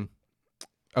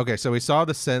 Okay, so we saw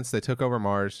the synths. They took over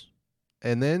Mars,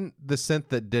 and then the synth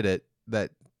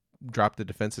that dropped the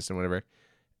defense system, whatever,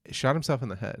 it shot himself in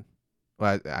the head.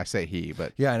 Well, I say he,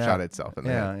 but shot itself in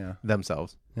the head. Yeah.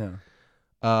 Themselves.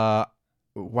 Yeah.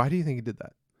 Why do you think he did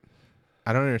that?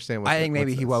 I don't understand. I think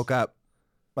maybe he woke up.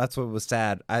 That's what was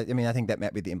sad. I mean, I think that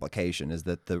might be the implication is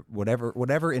that the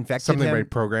whatever infected something him,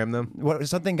 reprogrammed them.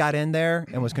 Something got in there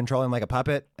and was controlling like a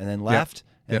puppet, and then left.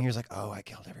 And he was like, "Oh, I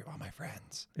killed all my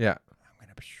friends. Yeah,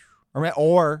 I'm gonna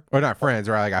or not friends,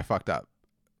 or like I fucked up.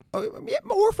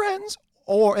 Or friends."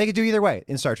 Or they could do either way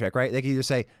in Star Trek, right? They could either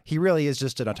say he really is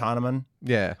just an automaton,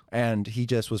 and he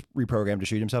just was reprogrammed to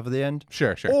shoot himself at the end.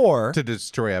 Sure. Or to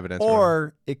destroy evidence.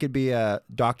 Or it could be a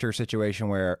Doctor situation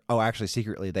where, actually,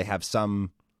 secretly they have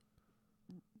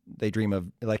they dream of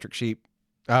electric sheep.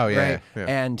 Oh yeah, right? yeah.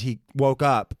 And he woke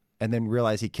up and then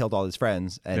realized he killed all his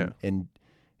friends, and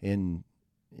in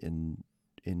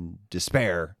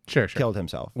despair, killed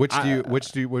himself. Which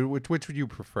would you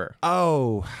prefer?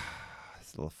 Oh,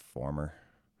 it's the former.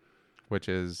 Which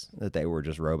is that they were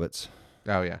just robots.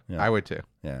 Oh yeah, I would too.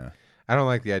 Yeah, I don't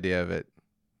like the idea of it.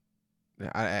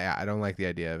 I don't like the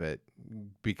idea of it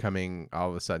becoming all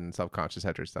of a sudden self-conscious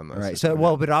after it's done this. Right. So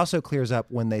but it also clears up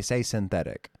when they say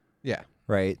synthetic. Yeah.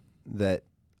 Right. That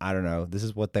I don't know. This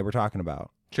is what they were talking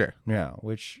about. Sure. Yeah.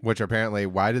 Which apparently,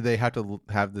 why did they have to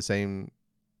have the same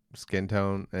skin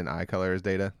tone and eye color as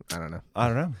Data? I don't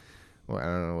know. Well, I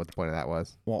don't know what the point of that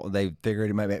was. Well, they figured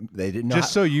it might be, they didn't know.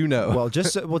 Just so you know. Well,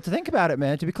 to think about it,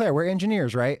 man, to be clear, we're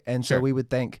engineers, right? And so we would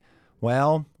think,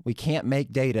 well, we can't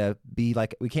make Data be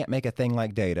like, we can't make a thing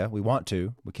like Data. We want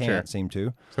to. We can't seem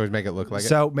to. So we make it look like it.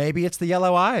 So maybe it's the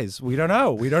yellow eyes. We don't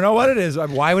know. We don't know what it is.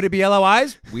 Why would it be yellow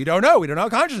eyes? We don't know. We don't know how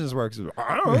consciousness works.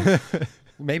 I don't know.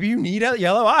 Maybe you need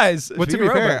yellow eyes. Well, to be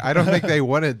fair, I don't think they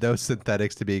wanted those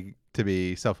synthetics to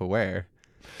be self-aware.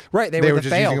 Right, they were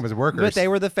just using them as workers. But they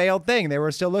were the failed thing. They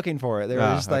were still looking for it. They were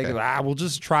just like, we'll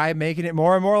just try making it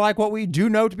more and more like what we do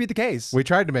know to be the case. We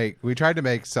tried to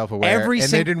make self-aware, and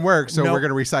they didn't work, so we're going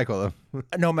to recycle them.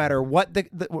 No matter what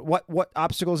what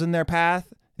obstacles in their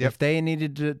path, if they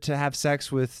needed to have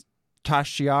sex with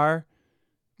Tash Shiar,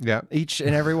 each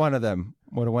and every one of them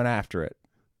would have went after it.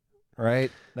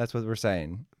 Right? That's what we're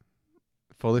saying.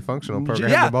 Fully functional program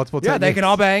with multiple techniques. Yeah, they can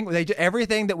all bang. They do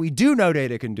everything that we do know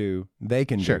Data can do. They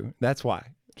can do. That's why.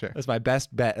 Sure. That's my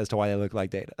best bet as to why they look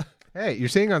like Data. Hey, you're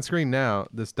seeing on screen now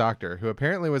this doctor who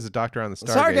apparently was a doctor on the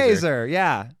Stargazer.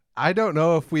 Yeah. I don't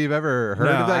know if we've ever heard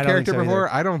of that character before.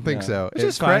 I don't think so. Which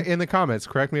is fine. In the comments,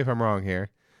 correct me if I'm wrong here.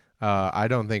 I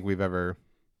don't think we've ever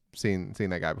seen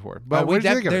that guy before. But what did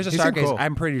you think of him? There's a Stargazer. Cool.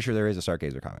 I'm pretty sure there is a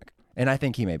Stargazer comic. And I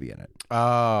think he may be in it.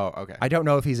 Oh, okay. I don't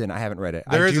know if he's in it. I haven't read it.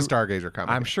 There is a Stargazer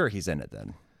comic. I'm sure he's in it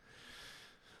then.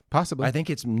 Possibly. I think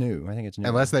it's new.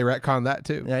 Unless they retcon that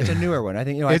too. Yeah, it's a newer one. I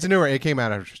think it's a newer. It came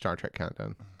out after Star Trek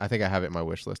Countdown. I think I have it in my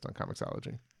wish list on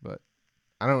Comixology. But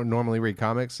I don't normally read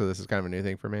comics, so this is kind of a new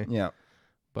thing for me. Yeah.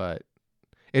 But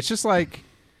it's just like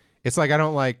I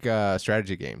don't like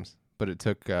strategy games. But it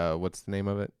took what's the name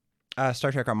of it?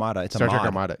 Star Trek Armada. It's Star Trek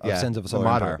Armada. Yeah. Sins of a Solar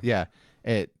Empire. Yeah.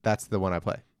 That's the one I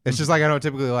play. It's just like I don't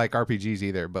typically like RPGs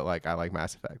either, but like I like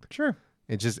Mass Effect. Sure.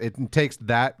 It takes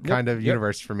that kind of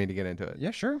universe for me to get into it.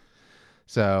 Yeah, sure.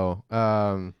 So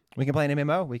we can play an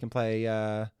MMO. We can play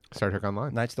Star Trek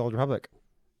Online. Knights of the Old Republic.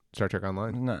 Star Trek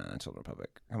Online. No, Knights of the Old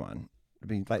Republic. Come on. It'd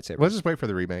be lightsabers. Let's just wait for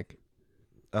the remake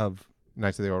of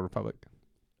Knights of the Old Republic.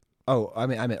 Oh, I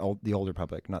mean the Old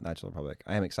Republic, not Knights of the Republic.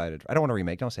 I am excited. I don't want a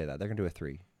remake. Don't say that. They're gonna do a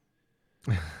 3.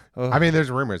 I mean,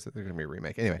 there's rumors that there's gonna be a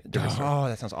remake. Anyway, that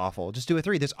sounds awful. Just do a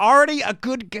 3. There's already a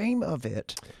good game of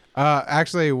it.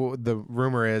 Actually, the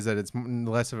rumor is that it's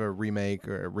less of a remake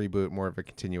or a reboot, more of a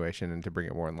continuation, and to bring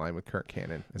it more in line with current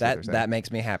canon. That makes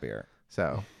me happier.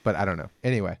 So, but I don't know.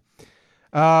 Anyway,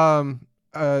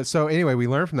 so anyway, we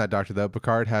learned from that doctor though.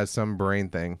 Picard has some brain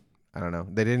thing. I don't know.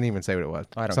 They didn't even say what it was.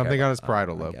 Something on his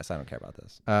parietal lobe. Yes, I don't care about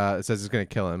this. It says it's gonna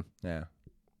kill him. Yeah.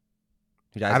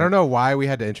 I don't know why we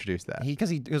had to introduce that.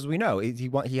 Because we know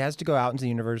he has to go out into the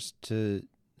universe and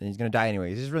he's going to die anyway.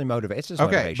 He's just really motivated. It's just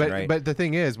motivation, right? But the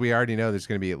thing is, we already know there's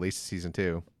going to be at least a season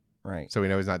 2. Right. So we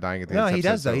know he's not dying at the end of the episode. No, he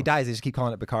does, though. He dies. They just keep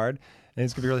calling it Picard, and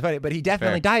it's going to be really funny. But he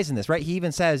definitely dies in this, right? He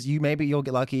even says, maybe you'll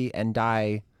get lucky and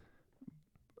die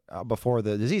before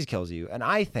the disease kills you. And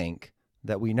I think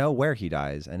that we know where he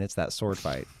dies, and it's that sword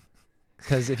fight.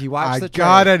 Because if you watch the trailer...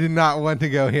 God, I did not want to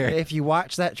go here. If you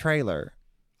watch that trailer...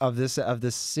 of the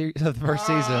first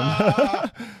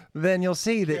season, then you'll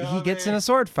see that he gets in a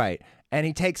sword fight and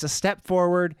he takes a step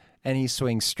forward and he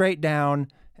swings straight down,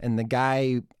 and the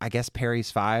guy, I guess,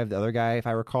 parries 5. The other guy, if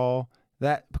I recall,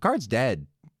 that Picard's dead.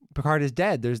 Picard is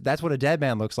dead. That's what a dead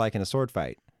man looks like in a sword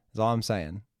fight. Is all I'm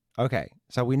saying. Okay,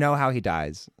 so we know how he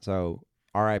dies. So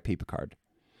R.I.P. Picard.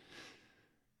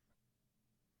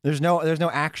 There's no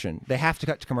action. They have to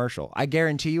cut to commercial. I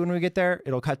guarantee you, when we get there,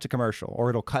 it'll cut to commercial,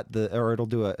 or it'll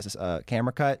do a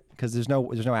camera cut, because there's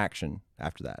no action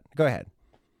after that. Go ahead.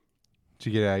 Did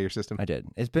you get it out of your system? I did.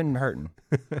 It's been hurting.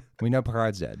 We know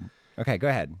Picard's dead. Okay, go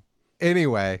ahead.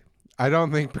 Anyway, I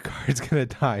don't think Picard's gonna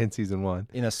die in season 1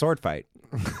 in a sword fight.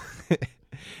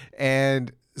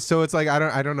 And so it's like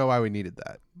I don't know why we needed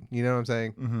that. You know what I'm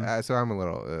saying? Mm-hmm. So I'm a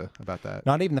little about that.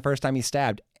 Not even the first time he's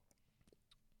stabbed.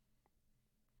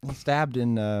 He stabbed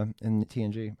in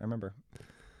TNG. I remember.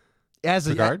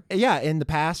 Picard? In the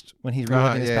past, when he's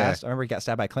reliving his past. I remember he got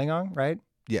stabbed by Klingon, right?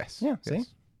 Yes. Yeah. See.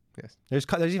 Yes. There's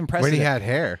even precedent. When he had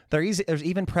hair. There's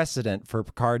even precedent for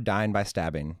Picard dying by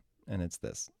stabbing, and it's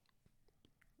this.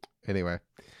 Anyway,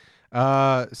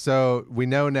 so we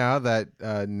know now that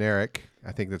Narek,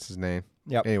 I think that's his name.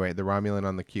 Yep. Anyway, the Romulan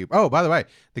on the cube. Oh, by the way,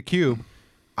 the cube,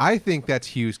 I think that's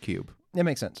Hugh's cube. It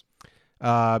makes sense.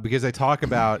 Because they talk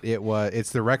about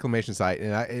it's the reclamation site,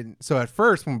 and so at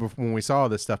first when we saw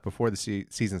this stuff before the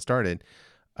season started,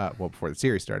 before the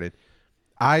series started,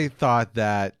 I thought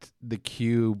that the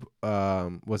cube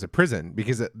was a prison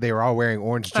because they were all wearing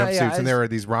orange jumpsuits and there were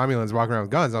these Romulans walking around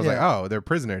with guns. I was like, oh, they're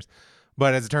prisoners,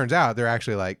 but as it turns out, they're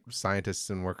actually like scientists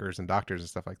and workers and doctors and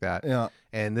stuff like that. Yeah,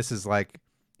 and this is like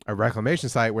a reclamation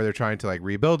site where they're trying to like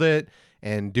rebuild it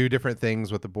and do different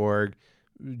things with the Borg.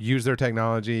 Use their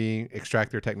technology,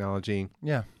 extract their technology.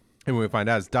 Yeah. And what we find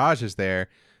out is Dahj is there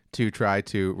to try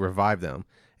to revive them.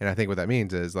 And I think what that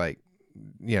means is like,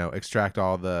 extract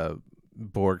all the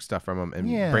Borg stuff from them and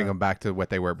bring them back to what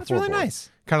they were before. That's really Borg.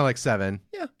 nice. Kind of like Seven.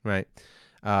 Yeah. Right.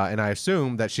 And I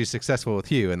assume that she's successful with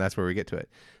Hugh, and that's where we get to it.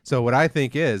 So what I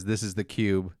think is this is the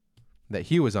cube that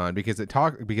Hugh was on because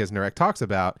Narek talks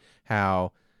about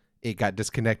how it got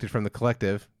disconnected from the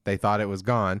collective. They thought it was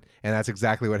gone, and that's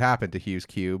exactly what happened to Hugh's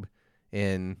cube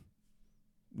in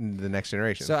the Next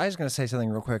Generation. So I was going to say something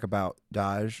real quick about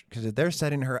Dahj, because if they're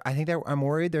setting her, I'm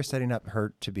worried they're setting up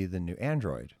her to be the new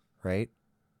android, right?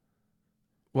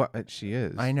 Well, she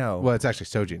is. I know. Well, it's actually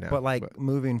Soji now. But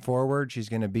moving forward, she's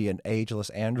going to be an ageless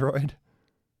android.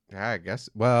 I guess.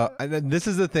 Well, this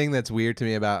is the thing that's weird to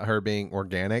me about her being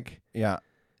organic. Yeah.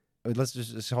 Let's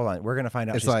just hold on. We're going to find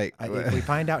out. It's like if we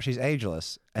find out she's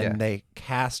ageless and they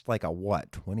cast like a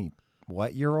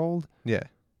 20-what-year-old? Yeah.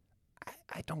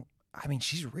 I mean,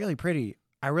 she's really pretty.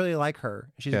 I really like her.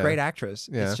 She's a great actress.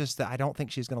 Yeah. It's just that I don't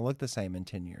think she's going to look the same in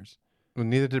 10 years. Well,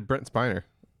 neither did Brent Spiner.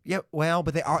 Yeah, well,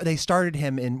 but they started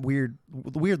him in weird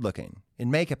looking, in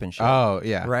makeup and shit. Oh,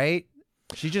 yeah. Right?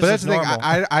 She just But that's the thing.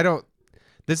 normal. I don't.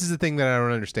 This is the thing that I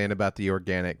don't understand about the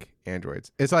organic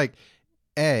androids. It's like,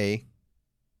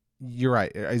 you're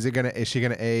right. Is she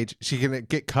gonna age? She gonna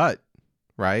get cut,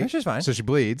 right? She's fine. So she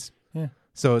bleeds. Yeah.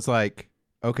 So it's like,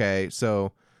 okay,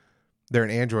 so they're an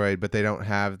android, but they don't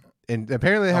have, and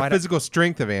apparently they have physical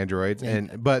strength of androids,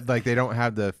 but like they don't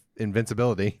have the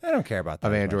invincibility. I don't care about that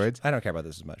of androids. I don't care about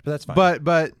this as much, but that's fine.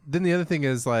 But then the other thing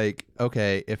is like,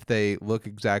 okay, if they look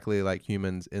exactly like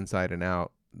humans inside and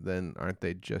out, then aren't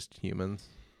they just humans?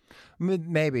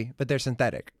 Maybe, but they're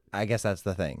synthetic. I guess that's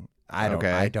the thing. I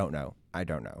don't know.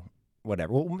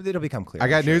 Whatever. Well, it'll become clear. I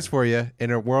got news for you.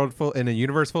 In a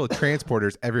universe full of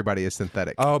transporters, everybody is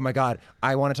synthetic. Oh my God.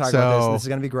 I want to talk about this. This is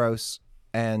going to be gross.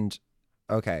 And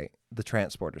okay, the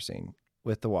transporter scene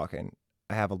with the walking.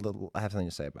 I have something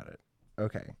to say about it.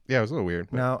 Okay. Yeah, it was a little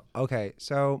weird. No. Okay.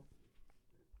 So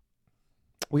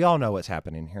we all know what's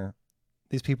happening here.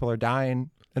 These people are dying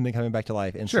and then coming back to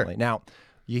life instantly. Sure. Now,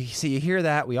 you hear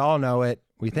that. We all know it.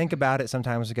 We think about it.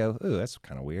 Sometimes we go, ooh, that's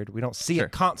kind of weird. We don't see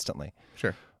it constantly.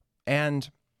 Sure. And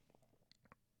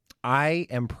I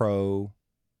am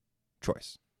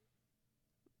pro-choice.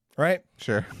 Right?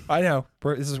 Sure. I know.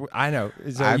 I know.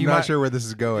 So I'm not sure where this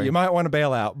is going. You might want to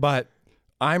bail out, but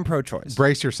I'm pro-choice.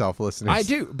 Brace yourself, listeners. I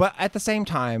do. But at the same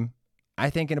time,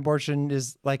 I think an abortion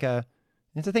is like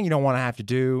it's a thing you don't want to have to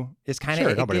do. It's kind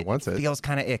of nobody wants it. Feels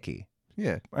kind of icky.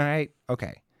 Yeah. Right?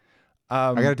 Okay.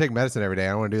 I got to take medicine every day. I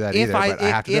don't want to do that either, but I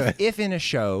have to do it. If in a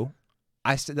show,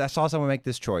 I saw someone make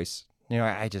this choice,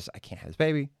 I can't have this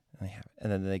baby, and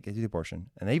then they do the abortion,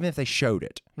 and even if they showed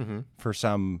it for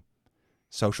some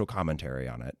social commentary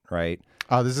on it, right?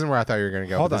 Oh, this isn't where I thought you were going to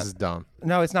go. This is dumb.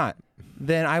 No, it's not.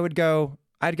 Then I'd go,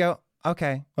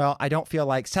 okay, well, I don't feel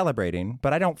like celebrating,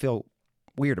 but I don't feel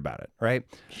weird about it, right?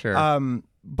 Sure.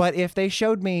 But if they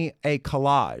showed me a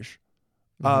collage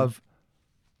of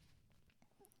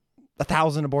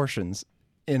 1,000 abortions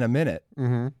in a minute,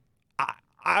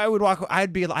 I would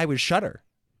shudder.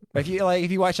 If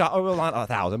you watch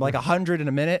 1,000, like 100 in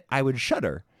a minute, I would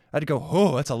shudder. I'd go,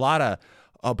 oh, that's a lot of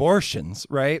abortions,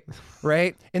 right?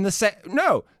 Right?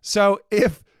 No. So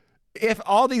if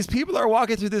all these people are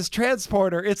walking through this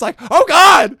transporter, it's like, oh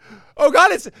God,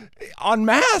 it's en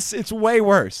masse. It's way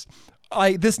worse.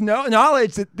 Like this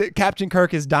knowledge that Captain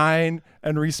Kirk is dying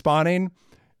and respawning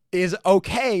is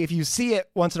okay if you see it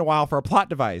once in a while for a plot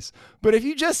device. But if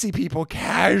you just see people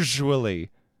casually,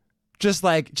 just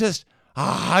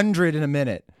 100 in a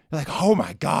minute, you're like, oh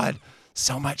my God,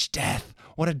 so much death.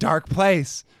 What a dark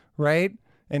place, right?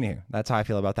 Anywho, that's how I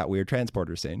feel about that weird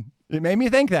transporter scene. It made me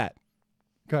think that.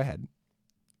 Go ahead.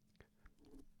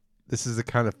 This is the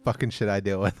kind of fucking shit I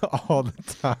deal with all the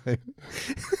time.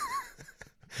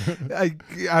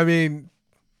 I mean,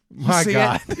 my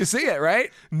God. You see it,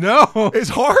 right? No. It's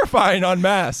horrifying en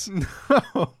masse.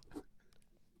 No.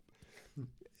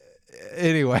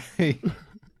 Anyway,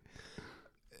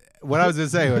 what I was going to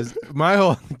say was my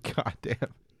whole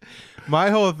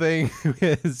thing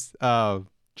is,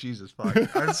 Jesus fuck.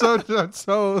 I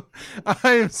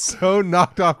am so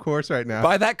knocked off course right now.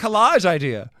 By that collage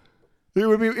idea. It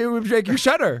would make you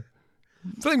shudder.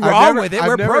 Something wrong with it.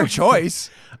 We're pro-choice.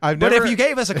 But if you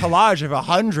gave us a collage of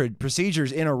 100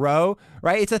 procedures in a row,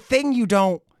 right? It's a thing you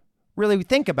don't really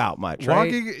think about much,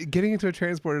 right? Getting into a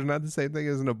transporter is not the same thing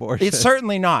as an abortion. It's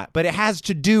certainly not, but it has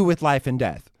to do with life and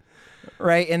death,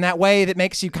 right? In that way that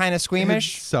makes you kind of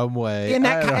squeamish. In some way. In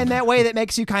that way that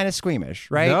makes you kind of squeamish,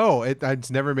 right? No,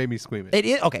 it's never made me squeamish. It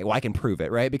is okay. Well, I can prove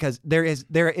it, right? Because there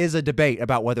is a debate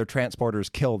about whether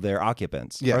transporters kill their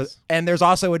occupants. Yes. And there's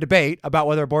also a debate about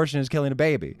whether abortion is killing a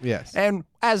baby. Yes. And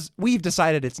as we've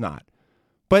decided, it's not.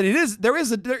 But there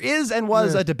is and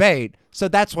was a debate. So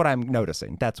that's what I'm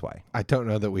noticing. That's why. I don't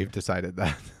know that we've decided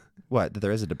that. What? That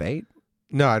there is a debate?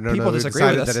 No, people disagree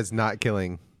decided with us. that it's not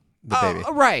killing the baby.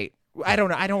 Right. I don't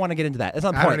know. I don't want to get into that. That's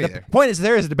not the I don't point. The either. point is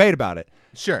there is a debate about it.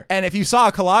 Sure. And if you saw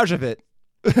a collage of it,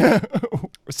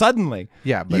 suddenly,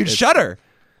 Yeah, but you'd shudder.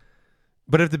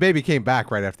 But if the baby came back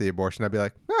right after the abortion, I'd be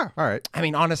like, oh, all right. I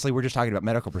mean, honestly, we're just talking about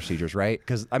medical procedures, right?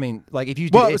 Because I mean, like if you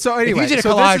did, Well, if so anyway, you did a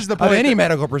so collage this is the of point any that-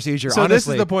 medical procedure, So honestly, this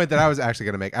is the point that I was actually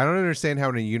going to make. I don't understand how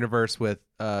in a universe with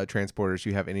transporters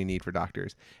you have any need for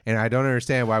doctors, and I don't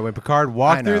understand why when Picard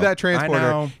walked through that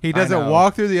transporter, he doesn't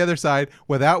walk through the other side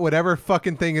without whatever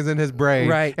fucking thing is in his brain,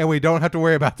 Right. And we don't have to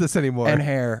worry about this anymore. and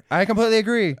hair. I completely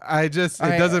agree. It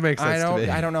doesn't make sense to me.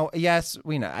 I don't know. Yes,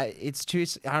 we know. It's too.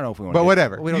 I don't know if we want. But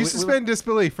whatever. We don't- You suspend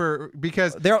disbelief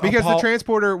because Paul- the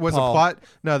transporter was Paul. a plot.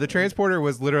 No, the transporter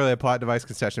was literally a plot device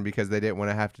concession because they didn't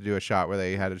want to have to do a shot where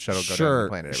they had a shuttle go down the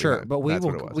planet. Every Sure. time. But That's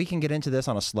what it was. we can get into this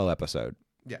on a slow episode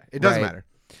Yeah, it doesn't Right. matter.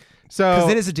 So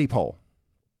because it is a deep hole.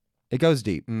 It goes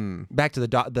deep. Mm, Back to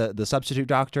the substitute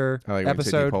doctor I like when you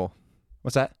say deep episode. hole.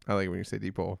 What's that? I like when you say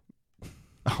deep hole.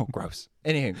 Oh, gross.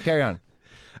 Anywho, carry on.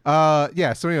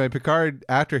 Yeah. So anyway, Picard,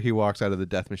 after he walks out of the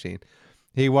death machine,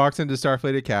 he walks into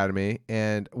Starfleet Academy,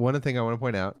 and one thing I want to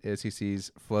point out is he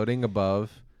sees floating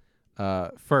above.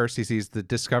 First, he sees the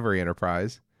Discovery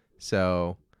Enterprise.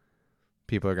 So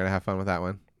people are gonna have fun with that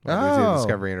one. We see the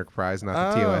Discovery Enterprise,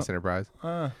 not the TOS Enterprise.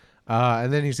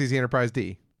 And then he sees the Enterprise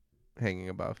D hanging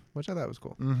above, which I thought was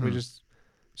cool. Mhm. We just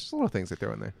little things they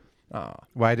throw in there. Oh.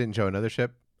 Why I didn't show another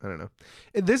ship? I don't know.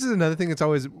 This is another thing that's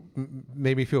always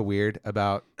made me feel weird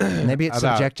about. Maybe it's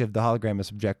about- subjective. The hologram is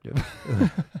subjective.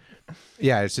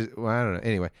 Yeah, it's just. Well, I don't know.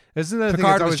 Anyway, this is another thing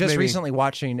Picard that's was always just made me- recently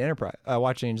watching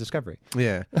Discovery.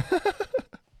 Yeah.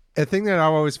 A thing that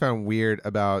I've always found weird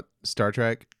about Star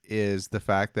Trek is the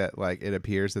fact that like it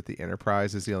appears that the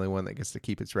Enterprise is the only one that gets to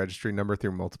keep its registry number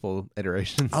through multiple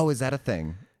iterations. Oh, is that a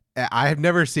thing? I have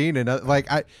never seen another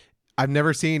I've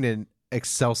never seen an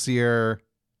Excelsior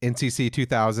NCC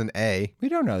 2000A We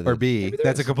don't know. or B. Maybe there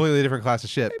That's a is. completely different class of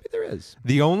ship. Maybe there is.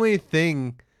 The only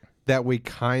thing that we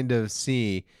kind of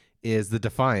see is the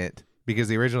Defiant, because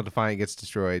the original Defiant gets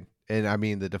destroyed, and I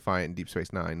mean the Defiant in Deep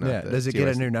Space Nine. Not Yeah. the Does it get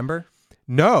a TOS. new number?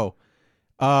 No.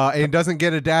 And it doesn't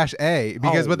get a -A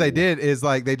because what they Oh. did is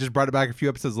like they just brought it back a few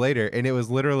episodes later, and it was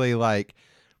literally like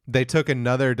they took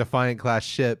another Defiant class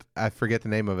ship, I forget the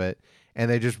name of it, and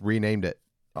they just renamed it.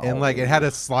 And like it had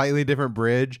a slightly different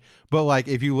bridge, but like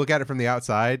if you look at it from the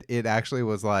outside, it actually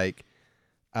was like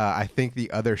I think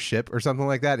the other ship or something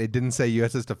like that. It didn't say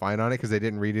USS Defiant on it because they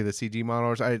didn't redo the CG model.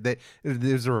 Or it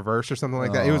was a reverse or something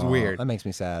like that. It was weird. That makes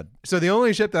me sad. So the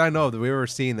only ship that I know of that we've ever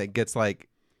seen that gets like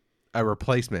a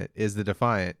replacement is the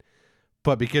Defiant,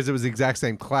 but because it was the exact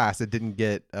same class, it didn't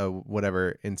get a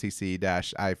whatever NCC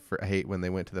dash. I hate when they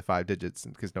went to the 5 digits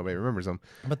because nobody remembers them.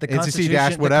 But the NCC Constitution,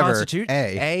 dash whatever,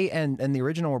 A and the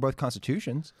original were both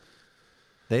constitutions.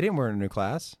 They didn't wear a new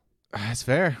class. That's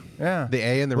fair. Yeah. The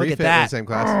A and the Look at refit were that. the same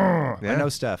class. I know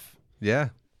stuff. Yeah.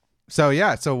 So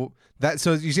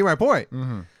you see my point.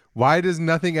 Mm-hmm. Why does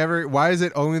nothing ever? Why is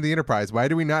it only the Enterprise? Why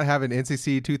do we not have an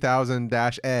NCC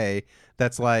 2000-A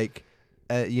that's like,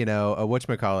 a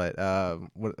whatchamacallit?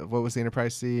 What was the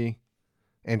Enterprise C?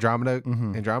 Andromeda.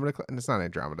 Mhm. Andromeda. It's not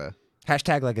Andromeda.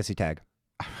 Hashtag legacy tag.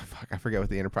 Fuck, I forget what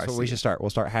the Enterprise. That's what C we is. should start. We'll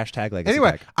start hashtag legacy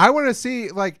Anyway, tag. I want to see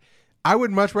like. I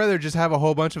would much rather just have a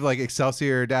whole bunch of like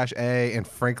Excelsior-A and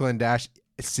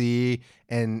Franklin-C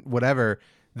and whatever.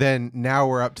 Then now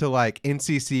we're up to like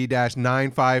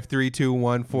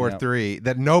NCC-9532143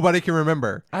 that nobody can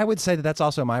remember. I would say that that's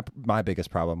also my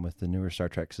biggest problem with the newer Star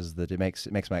Treks is that it makes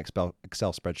my Excel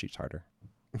spreadsheets harder.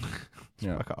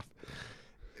 Yeah. Fuck off.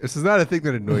 This is not a thing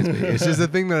that annoys me. It's just a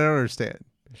thing that I don't understand.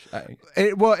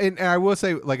 And I will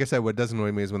say, like I said, what does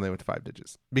annoy me is when they went to 5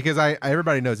 digits, because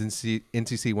everybody knows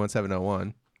NCC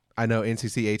 1701. I know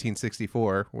NCC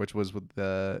 1864, which was with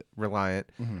the Reliant.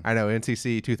 Mm-hmm. I know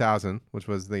NCC 2000, which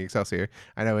was the Excelsior.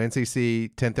 I know NCC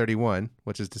 1031,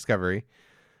 which is Discovery.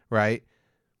 Right?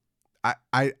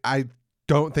 I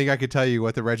don't think I could tell you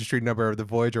what the registry number of the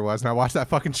Voyager was, and I watched that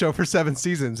fucking show for 7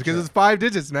 seasons because it's 5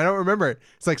 digits, and I don't remember it.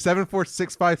 It's like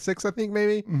 74656, I think,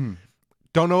 maybe. Mm-hmm.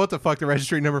 Don't know what the fuck the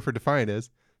registry number for Defiant is.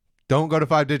 Don't go to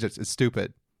 5 digits. It's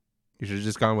stupid. You should have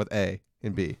just gone with A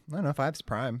and B. I don't know. 5's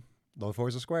prime. Low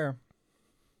 4's a square.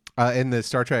 In the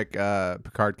Star Trek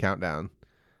Picard countdown,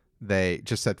 they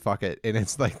just said fuck it, and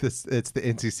it's like this. It's the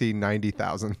NCC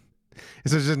 90,000.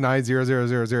 So it's just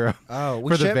 90000. Oh,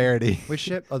 for the Verity. Which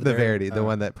ship? Oh, the Verity, the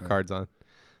one that Picard's on.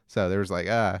 So there was like,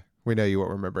 we know you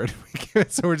won't remember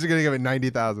it, so we're just gonna give it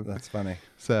 90,000. That's funny.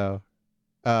 So,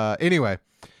 anyway.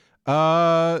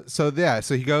 So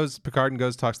he goes, Picard, and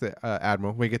goes talks to the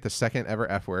Admiral. We get the second ever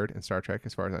F word in Star Trek,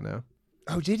 as far as I know.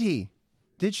 Oh, did he?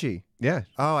 Did she? Yeah.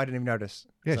 Oh, I didn't even notice.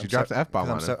 Yeah, she drops the F-bomb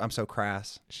on him. I'm so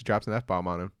crass. She drops an F-bomb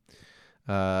on him.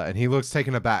 And he looks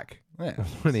taken aback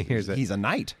when he hears it. He's a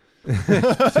knight.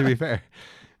 To be fair.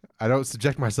 I don't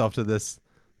subject myself to this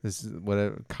is what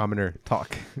a commoner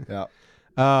talk. Yeah.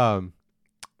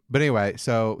 But anyway,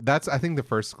 so that's I think the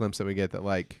first glimpse that we get that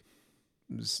like,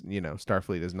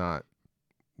 Starfleet is not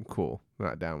cool,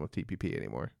 not down with TPP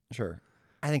anymore. Sure.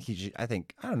 I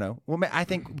don't know. Well, I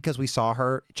think because we saw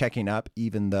her checking up,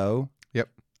 even though. Yep.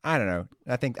 I don't know.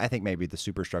 I think maybe the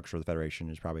superstructure of the Federation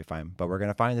is probably fine, but we're going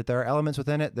to find that there are elements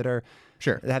within it that are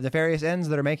that have nefarious ends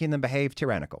that are making them behave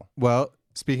tyrannical. Well,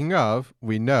 speaking of,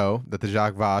 we know that the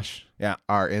Jacques Vache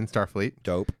are in Starfleet.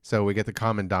 Dope. So we get the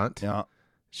Commandant. Yeah.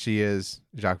 She is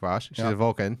Jacques Vache. She's a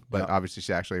Vulcan, but obviously she's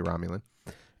actually a Romulan.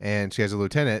 And she has a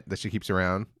lieutenant that she keeps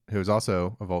around who is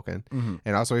also a Vulcan. Mm-hmm.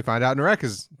 And also we find out Narek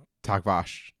is Jacques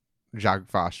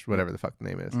Vache, whatever the fuck the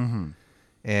name is. Mm-hmm.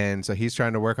 And so he's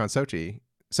trying to work on Sochi.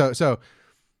 So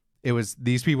it was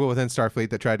these people within Starfleet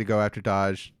that tried to go after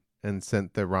Dahj and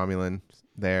sent the Romulan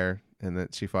there, and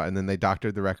that she fought, and then they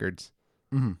doctored the records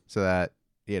so that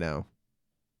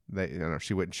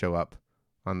she wouldn't show up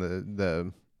on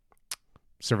the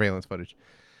surveillance footage,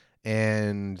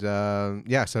 and so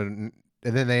and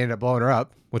then they ended up blowing her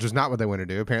up, which was not what they wanted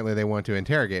to do. Apparently, they want to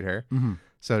interrogate her. Mm-hmm.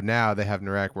 So now they have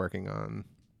Narek working on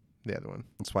the other one.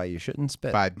 That's why you shouldn't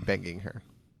spit by banging her.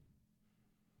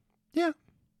 Yeah.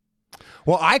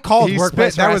 Well, I called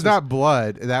workplace harassment. That was not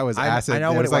blood. That was acid. I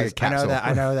know what it was. Like a capsule.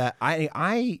 I know that.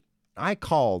 I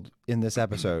called in this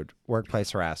episode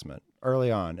workplace harassment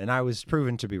early on, and I was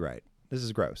proven to be right. This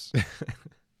is gross.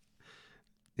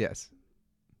 Yes.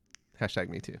 #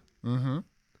 me too. Mm-hmm.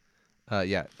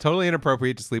 Yeah. Totally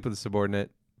inappropriate to sleep with a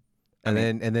subordinate, and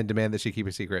then demand that she keep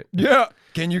a secret. Yeah.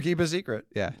 Can you keep a secret?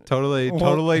 Yeah.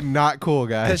 Totally not cool,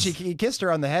 guys. Because he kissed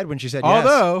her on the head when she said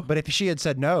yes. But if she had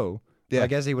said no. Yeah. I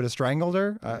guess he would have strangled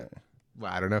her. Well,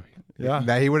 I don't know. Yeah.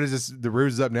 Now he would have just the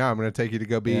ruse is up now. I'm going to take you to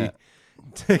go be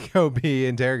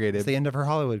interrogated. It's the end of her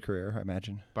Hollywood career, I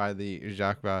imagine. By the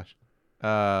Jacques Vache.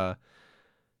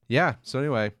 Yeah. So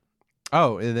anyway,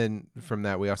 and then from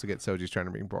that we also get Soji's trying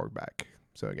to bring Borg back.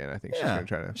 So again, I think she's going to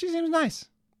try to. She seems nice.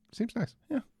 Seems nice.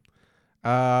 Yeah.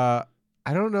 I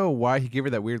don't know why he gave her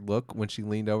that weird look when she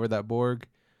leaned over that Borg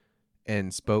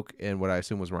and spoke in what I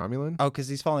assume was Romulan. Oh, because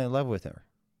he's falling in love with her.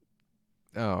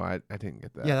 Oh, I didn't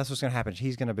get that. Yeah, that's what's gonna happen.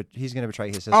 He's gonna betray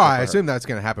his sister. Oh, I assume that's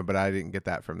gonna happen, but I didn't get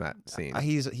that from that scene.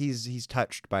 He's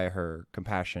touched by her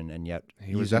compassion, and yet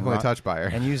he was definitely touched by her.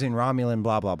 And using Romulan,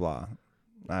 blah blah blah.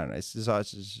 I don't know. It's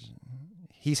just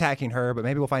he's hacking her, but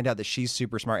maybe we'll find out that she's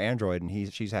super smart android,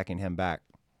 and she's hacking him back.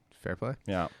 Fair play.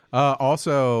 Yeah.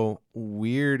 Also,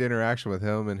 weird interaction with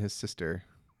him and his sister.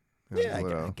 Yeah,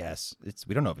 I guess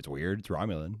we don't know if it's weird. It's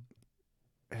Romulan.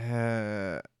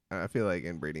 I feel like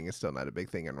inbreeding is still not a big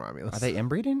thing in Romulus. Are they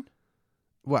inbreeding?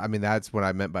 Well, I mean, that's what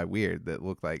I meant by weird. That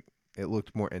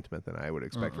looked more intimate than I would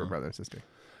expect for a brother and sister.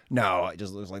 No, it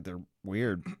just looks like they're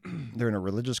weird. They're in a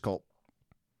religious cult.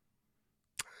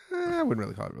 I wouldn't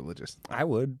really call it religious. I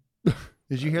would.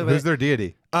 Did you hear that? Who's their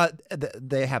deity?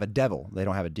 They have a devil. They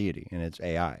don't have a deity, and it's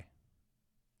AI.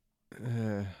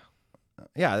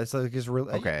 Yeah, it's like it's real.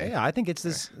 Okay. Yeah, I think it's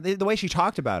this the way she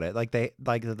talked about it. Like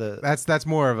that's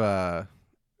more of a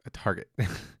target.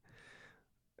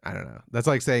 I don't know. That's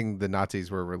like saying the Nazis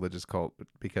were a religious cult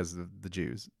because of the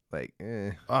Jews. Like,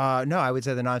 no, I would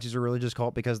say the Nazis were a religious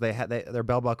cult because their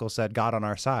belt buckle said "God on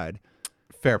our side."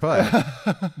 Fair play,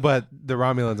 but the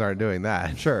Romulans aren't doing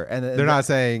that. Sure, and they're not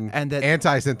saying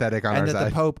anti-synthetic on our side. And that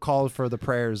the Pope called for the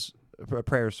prayers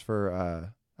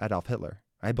for Adolf Hitler,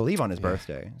 I believe, on his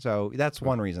birthday. So that's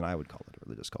one reason I would call it a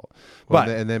religious cult. Well,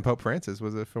 and then Pope Francis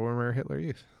was a former Hitler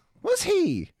Youth. Was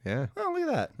he? Yeah. Oh, look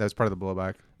at that. That was part of the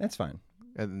blowback. That's fine.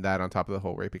 And that on top of the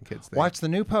whole raping kids thing. Watch the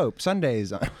new Pope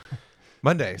Sundays.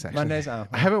 Mondays, actually. Mondays. Oh,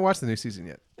 I haven't watched the new season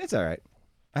yet. It's all right.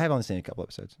 I have only seen a couple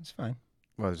episodes. It's fine.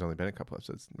 Well, there's only been a couple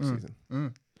episodes in the season.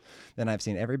 Then I've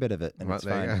seen every bit of it, and it's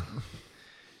fine.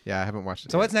 Yeah, I haven't watched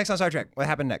it So yet. what's next on Star Trek? What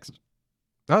happened next?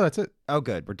 Oh, that's it. Oh,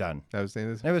 good. We're done. That was the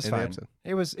end of It was fine.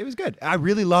 It was good. I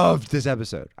really loved this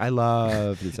episode. I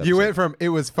loved this episode. You went from it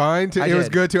was fine to it was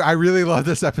good to I really love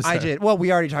this episode. I did. Well,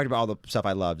 we already talked about all the stuff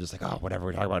I loved. Just like, whatever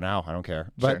we talk about now, I don't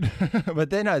care. But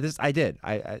but then I did.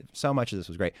 I so much of this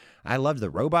was great. I loved the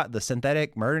robot, the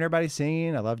synthetic murdering everybody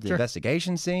scene. I loved the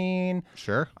investigation scene.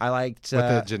 Sure. I liked with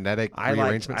the genetic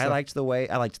rearrangement. I liked the way.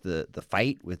 I liked the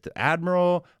fight with the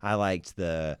Admiral. I liked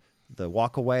the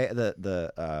walk away.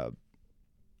 The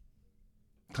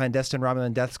clandestine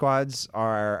Romulan death squads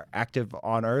are active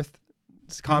on Earth.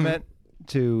 Comment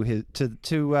to the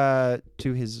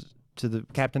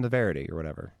captain of Verity or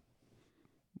whatever.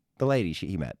 the lady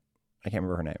he met. I can't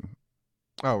remember her name.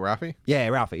 Oh, Ralphie? Yeah,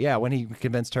 Ralphie. Yeah, when he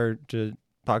convinced her to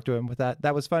talk to him with that.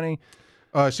 That was funny.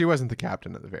 She wasn't the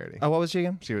captain of the Verity. Oh, what was she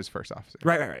again? She was first officer.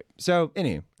 Right. So,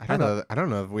 anywho. I don't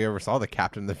know if we ever saw the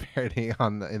captain of the Verity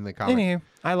in the comic. Anywho,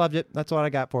 I loved it. That's what I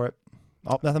got for it.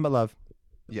 Oh, nothing but love.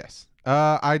 Yes.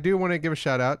 I do want to give a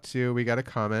shout out to, we got a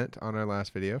comment on our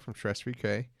last video from Stress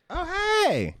 3K. Oh,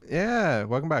 hey. Yeah.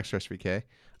 Welcome back, Stress 3K.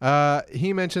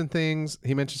 He mentioned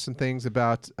some things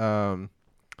about,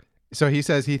 so he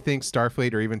says he thinks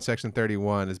Starfleet or even Section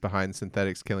 31 is behind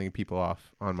synthetics killing people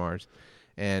off on Mars.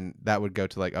 And that would go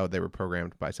to like, oh, they were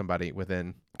programmed by somebody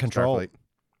within Control. Starfleet.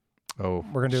 Oh,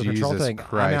 we're gonna do a control thing.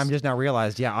 Christ. I mean, I'm just now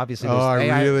realized. Yeah, obviously.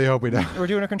 I really hope we don't. We're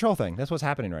doing a control thing. That's what's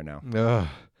happening right now.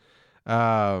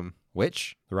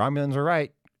 Which the Romulans are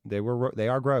right. They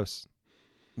are gross.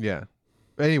 Yeah.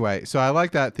 Anyway, so I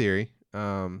like that theory.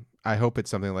 I hope it's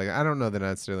something like, I don't know that I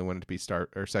necessarily want it to be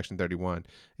Section 31.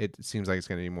 It seems like it's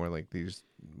going to be more like these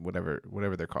whatever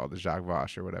they're called, the Jacques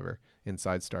Vache or whatever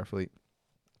inside Starfleet.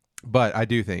 But I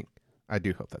do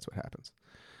hope that's what happens.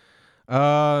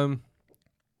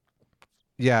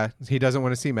 Yeah, he doesn't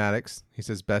want to see Maddox. He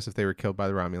says best if they were killed by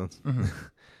the Romulans. Mm-hmm.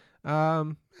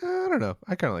 I don't know.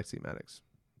 I kind of like to see Maddox.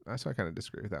 So I kind of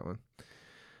disagree with that one.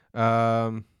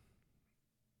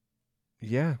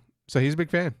 Yeah. So he's a big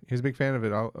fan. He's a big fan of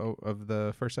it all of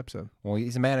the first episode. Well,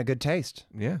 he's a man of good taste.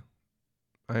 Yeah,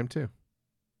 I am too.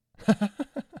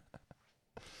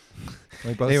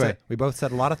 We both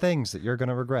said a lot of things that you're going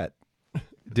to regret.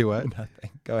 Do what?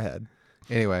 Nothing. Go ahead.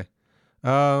 Anyway,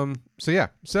 so yeah,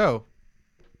 so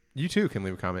you too can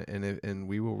leave a comment, and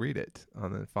we will read it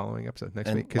on the following episode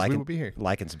next week because we will be here.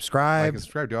 Like and subscribe.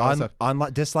 Do all that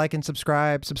stuff. Dislike and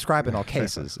subscribe. Subscribe in all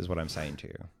cases is what I'm saying to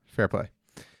you. Fair play.